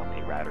given how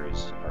many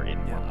ratters are in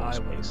one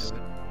space,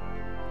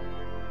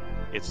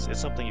 it's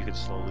something you could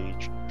slowly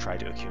try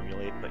to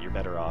accumulate, but you're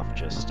better off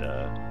just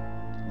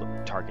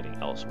targeting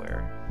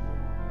elsewhere.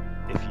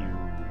 If you,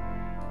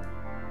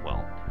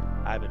 well,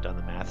 I haven't done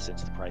the math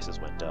since the prices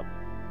went up,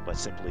 but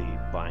simply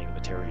buying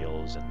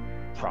materials and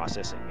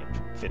processing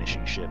and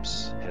finishing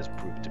ships has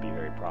proved to be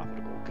very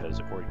profitable because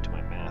according to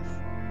my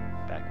math,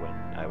 back when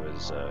I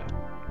was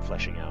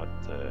fleshing out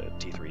the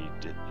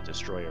T3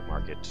 destroyer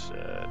market.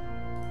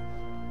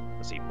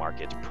 Let's see,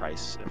 market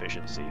price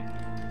efficiency.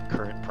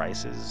 Current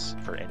prices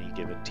for any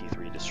given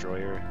T3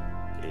 destroyer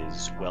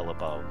is well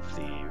above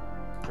the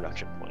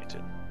production point.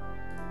 And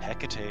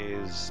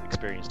Hecate's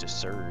experienced a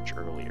surge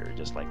earlier,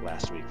 just like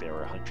last week they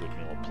were 100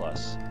 mil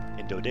plus.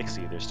 In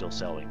Dodixie they're still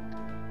selling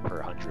for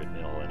 100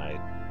 mil, and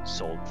I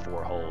sold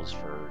 4 holes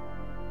for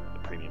the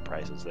premium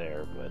prices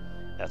there, but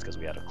that's because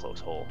we had a close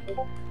hole.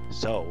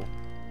 So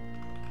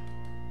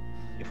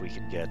if we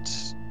can get,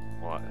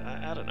 well,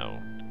 I don't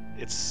know,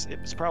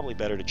 it's probably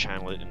better to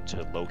channel it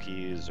into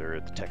Loki's or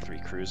the Tech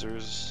 3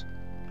 cruisers,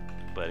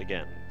 but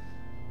again,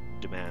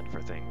 demand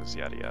for things,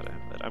 yada yada.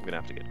 But I'm gonna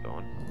have to get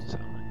going. So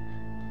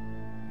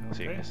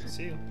see you Okay, guys.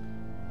 see you.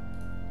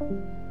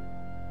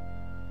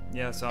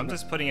 Yeah, so I'm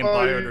just putting in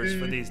buy orders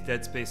for these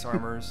Dead Space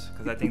armors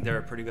because I think they're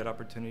a pretty good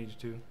opportunity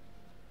too.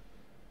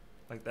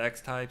 Like the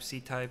X types, C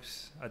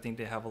types, I think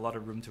they have a lot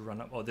of room to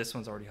run up. Oh, this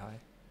one's already high.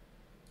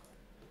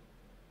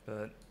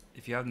 But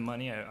if you have the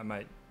money, I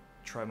might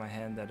try my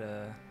hand at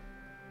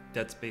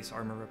Dead Space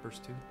armor rippers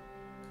too.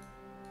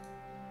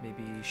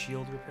 Maybe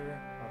shield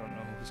repair. I don't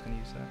know who's gonna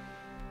use that.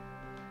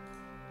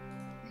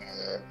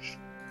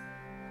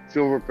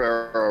 Field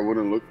repair, I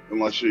wouldn't look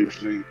unless you're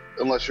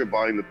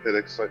buying the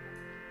pit site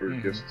for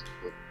gifts.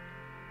 But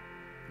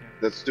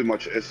that's too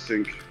much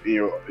S-Sync in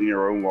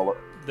your own wallet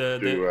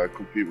to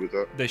compete with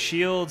that. The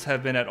shields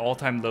have been at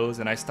all-time lows,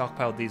 and I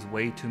stockpiled these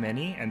way too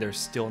many, and they're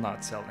still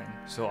not selling.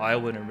 So I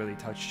wouldn't really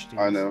touch these.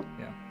 I know.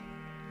 Yeah.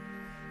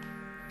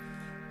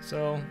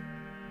 So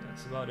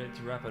that's about it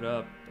to wrap it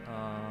up.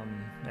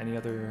 Any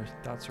other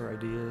thoughts or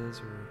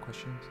ideas or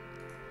questions?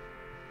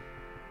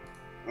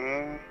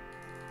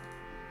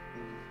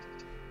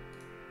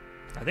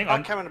 I think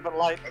I'm coming a bit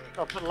late,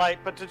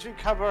 but did you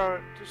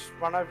just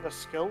run over the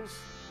skills?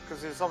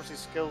 Because there's obviously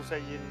skills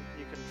that you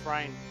can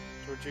train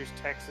to reduce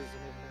taxes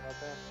and everything like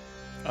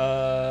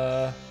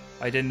that.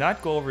 I did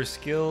not go over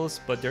skills,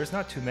 but there's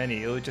not too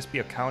many. It would just be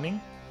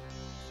accounting.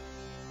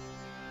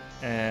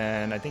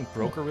 And I think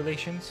broker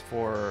relations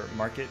for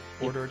market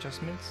order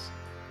adjustments.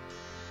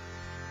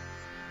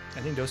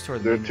 I think those two are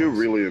the There are main two ones.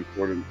 really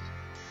important.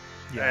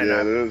 Yeah.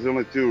 Yeah, there's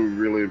only two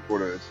really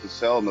important. It's the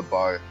sell and the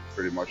buy,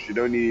 pretty much. You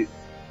don't need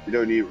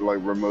like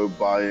remote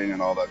buying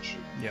and all that shit.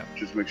 Yeah.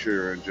 Just make sure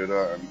you're in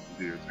Jeddah and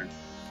do your thing.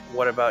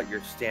 What about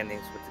your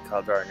standings with the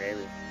Caldara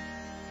Navy?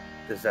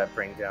 Does that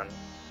bring down?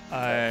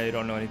 I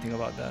don't know anything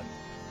about that.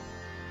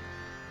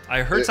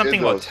 I heard something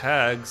about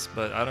tags,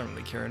 but I don't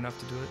really care enough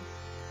to do it.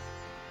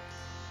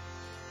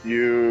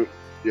 You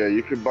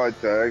can buy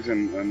tags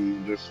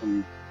and just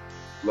some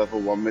level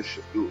 1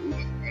 mission,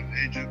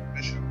 agent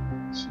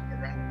missions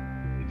around.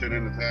 You turn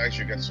in the tags,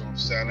 you get some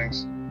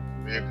standings.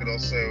 But you could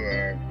also,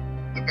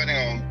 depending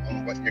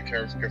on what your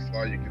character can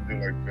fly, you can do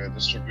like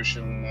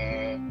distribution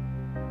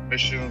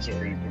missions,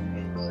 or you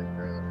can do like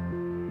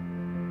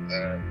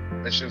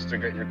missions to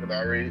get your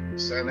Qadari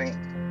standing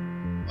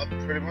up,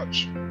 pretty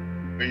much.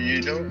 But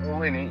you don't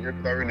only need your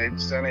Qadari Navy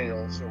standing, you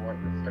also want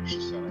your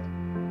faction standing.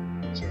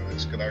 So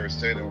it's Qadari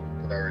State and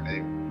Qadari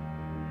Navy.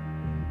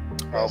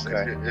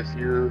 Okay. If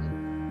you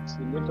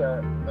look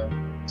at the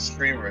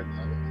screen right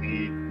now,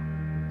 he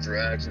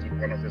drags in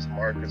one of his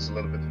markets a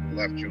little bit to the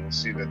left, you will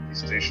see that the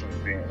station is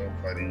being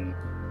owned by the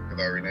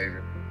Qadari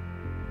Navy.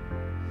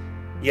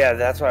 Yeah,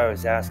 that's why I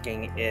was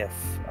asking if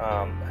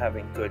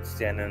having good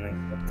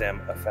standing with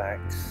them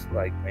affects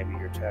like maybe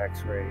your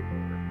tax rate.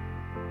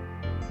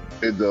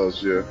 It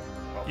does, yeah.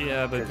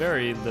 Yeah, but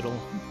very little.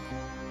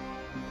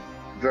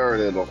 Very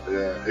little,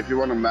 yeah. If you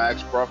want to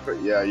max profit,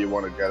 yeah, you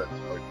want to get it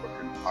to like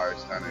fucking higher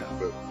standing.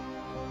 But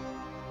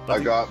I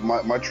got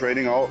my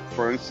trading alt,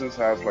 for instance,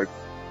 has like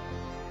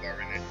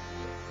Qadari Navy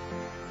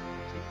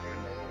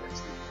 2.0 or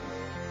 2.0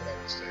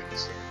 Qadari State,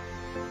 so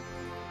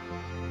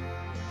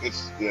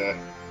it's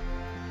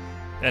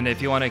And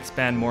if you want to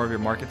expand more of your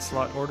market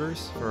slot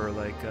orders for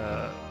like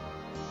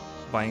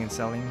buying and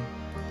selling,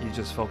 you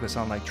just focus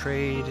on like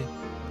trade,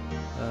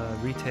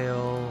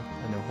 retail,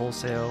 and then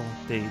wholesale.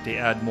 They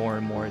add more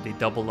and more. They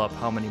double up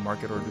how many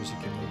market orders you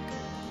can make.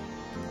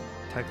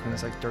 Tycoon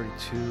is like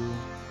 32.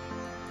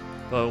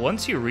 But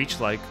once you reach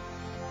like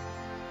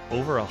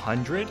over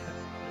 100,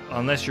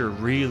 unless you're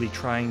really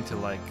trying to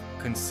like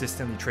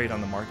consistently trade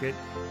on the market,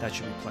 that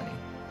should be plenty.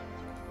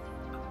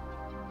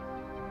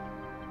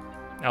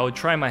 I would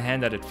try my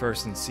hand at it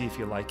first and see if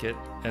you like it,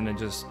 and then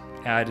just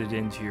add it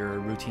into your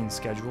routine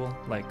schedule.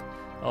 Like,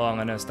 oh, I'm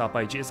gonna stop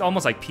by G. It's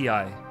almost like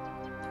PI,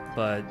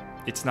 but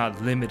it's not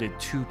limited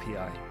to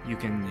PI. You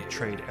can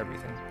trade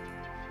everything.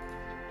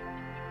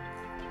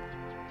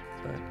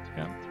 But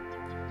yeah.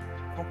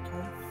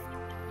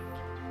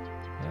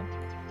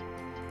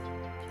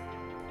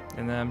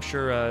 And then I'm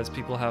sure as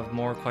people have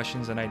more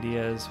questions and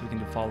ideas, we can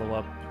do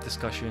follow-up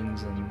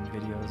discussions and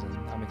videos,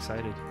 and I'm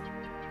excited.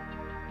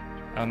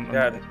 I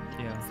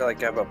feel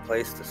like I have a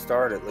place to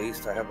start at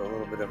least. I have a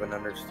little bit of an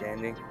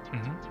understanding.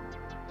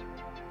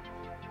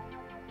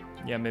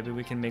 Yeah, maybe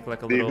we can make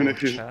like a little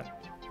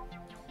chat.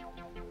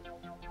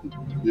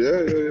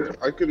 Yeah.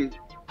 I can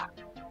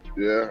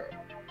Yeah.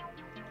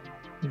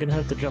 I'm gonna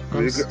have to drop I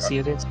mean, guns. See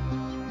you guys.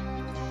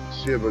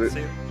 Yeah, but See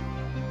you.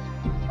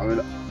 I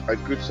mean, I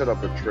could set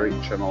up a trade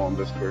channel on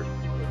Discord.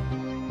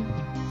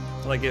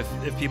 Like if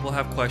people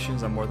have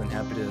questions, I'm more than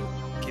happy to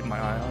keep my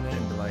eye on it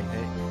and be like,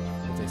 hey,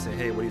 if they say,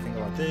 hey, what do you think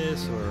about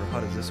this, or how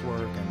does this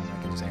work, and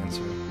I can just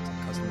answer. It's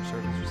like customer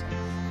service or something.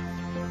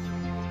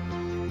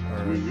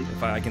 Or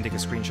if I can take a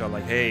screenshot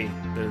like, hey,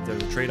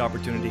 there's a trade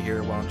opportunity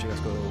here. Why don't you guys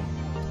go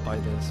buy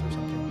this or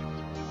something?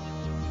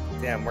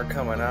 Damn, we're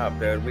coming up,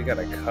 dude. We got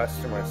a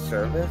customer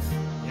service.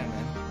 Yeah,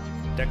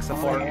 man. Deck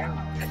support.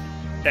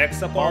 Deck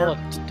support.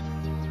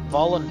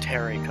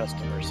 Voluntary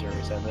customer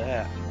service and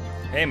that.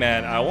 Hey,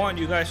 man, I want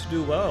you guys to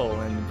do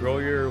well and grow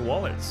your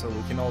wallet so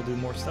we can all do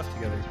more stuff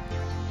together.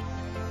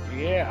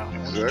 Yeah, why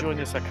don't you Exactly. join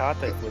this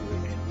Akate fleet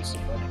with me and do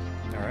some money.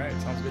 All right,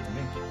 sounds good to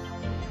me.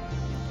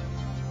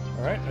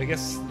 All right, I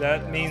guess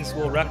that means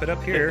we'll wrap it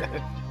up here.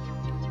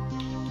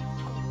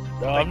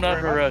 No, I'm not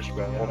in a rush,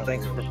 bro. Well,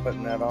 thanks for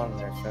putting that on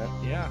there, Seth.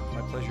 Yeah,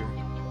 my pleasure.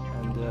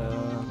 And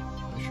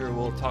I'm sure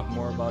we'll talk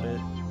more about it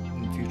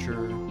in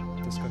future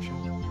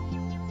discussions.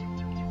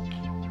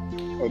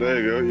 Oh,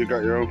 there you go. You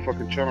got your own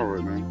fucking channel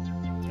right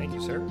now. Thank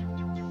you, sir.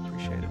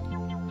 Appreciate it.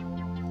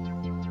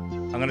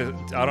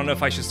 I don't know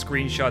if I should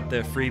screenshot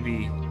the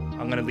freebie.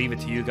 I'm gonna leave it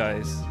to you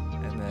guys,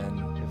 and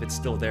then if it's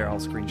still there, I'll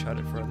screenshot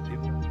it for other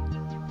people.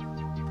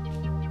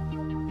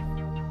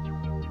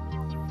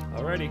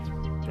 Alrighty.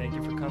 Thank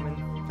you for coming.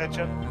 Catch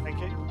up. I'm gonna Thank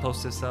you.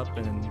 Post this up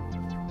and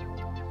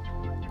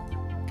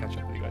catch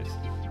up with you guys.